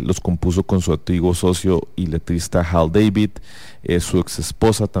que los compuso con su antiguo socio y letrista Hal David, su ex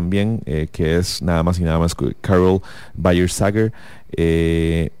esposa también, que es nada más y nada más que Carol Bayer-Sager,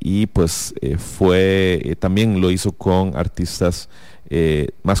 y pues también lo hizo con artistas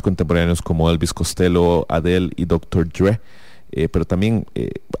más contemporáneos como Elvis Costello, Adele y Dr. Dre. Pero también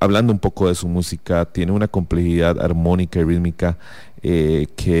hablando un poco de su música, tiene una complejidad armónica y rítmica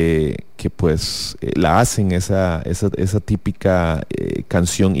que pues la hacen esa típica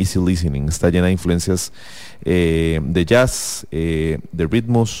canción easy listening. Está llena de influencias de jazz, de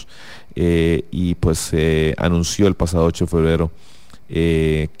ritmos, y pues anunció el pasado 8 de febrero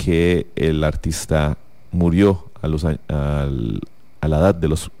que el artista murió a la edad de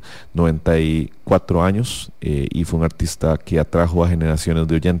los 94 años, y fue un artista que atrajo a generaciones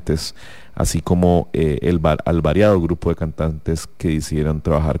de oyentes, así como al variado grupo de cantantes que decidieron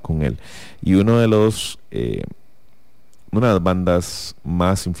trabajar con él. Y una de las bandas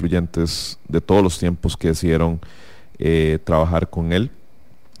más influyentes de todos los tiempos que decidieron trabajar con él,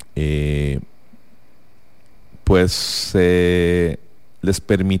 pues les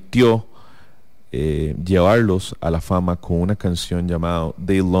permitió llevarlos a la fama con una canción llamada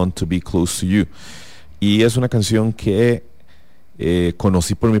They Long to Be Close to You, y es una canción que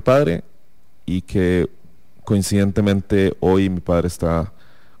conocí por mi padre y que coincidentemente hoy mi padre está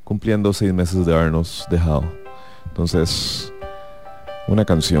cumpliendo 6 meses de habernos dejado. Entonces, una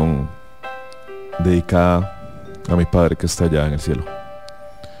canción dedicada a mi padre que está allá en el cielo.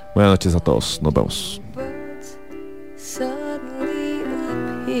 Buenas noches a todos, nos vemos. Suddenly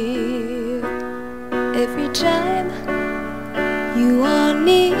appear every time you are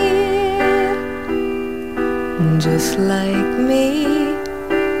near, just like me,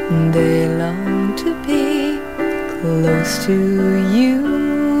 they long to be close to you.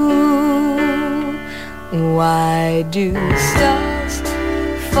 Why do stars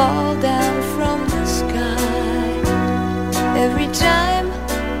fall down from the sky every time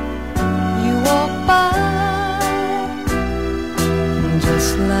you walk by?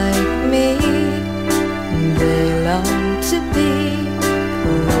 Just like me, they long to be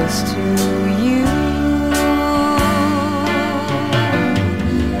close to you.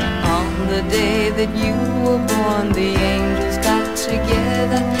 On the day that you were born, the angels got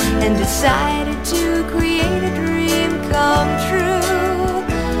together and decided to create a dream come true.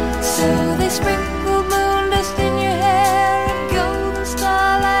 So they sprinkled moon dust in your hair and golden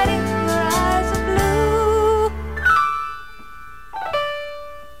starlight in your eyes of blue.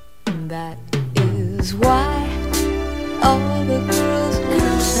 That is why all the girls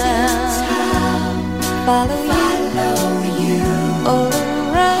in town follow you all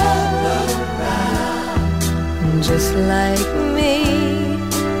around. Just like me,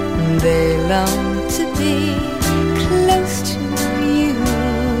 they long to be close to you.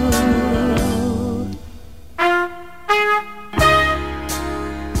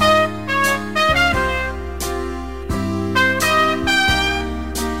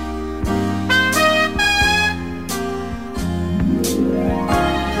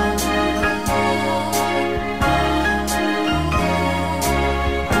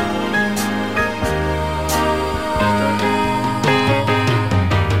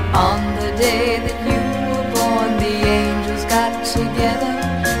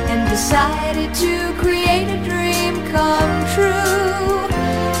 Decided to create a dream come true.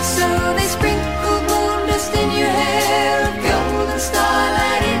 So they sprinkled moon dust in your hair and golden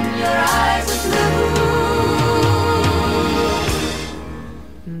starlight in your eyes of blue.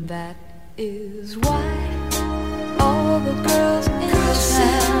 That is why all the girls in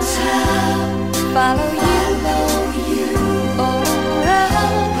town follow you all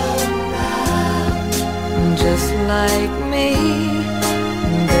around. Just like me,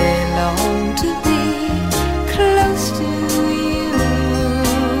 long to be close to you.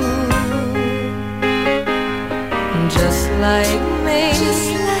 Just like me,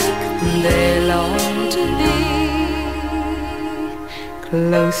 they long to be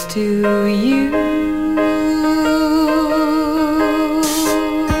close to you.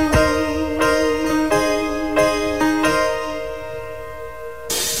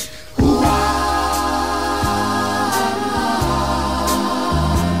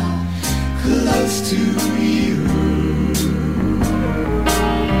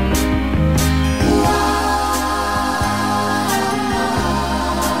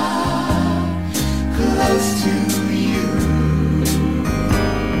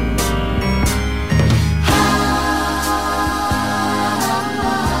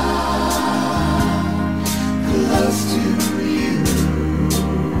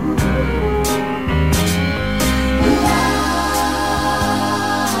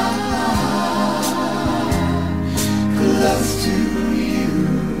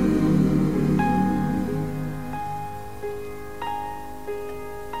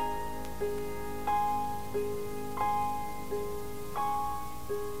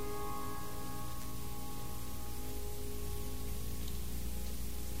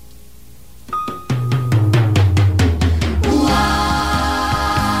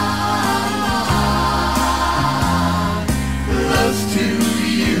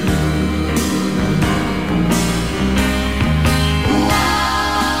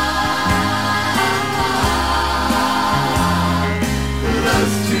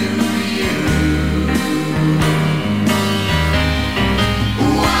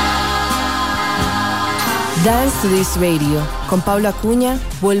 Dance to This Radio con Pablo Acuña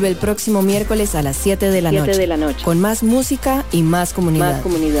vuelve el próximo miércoles a las 7 de la noche. Con más música y más comunidad.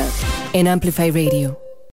 En Amplify Radio.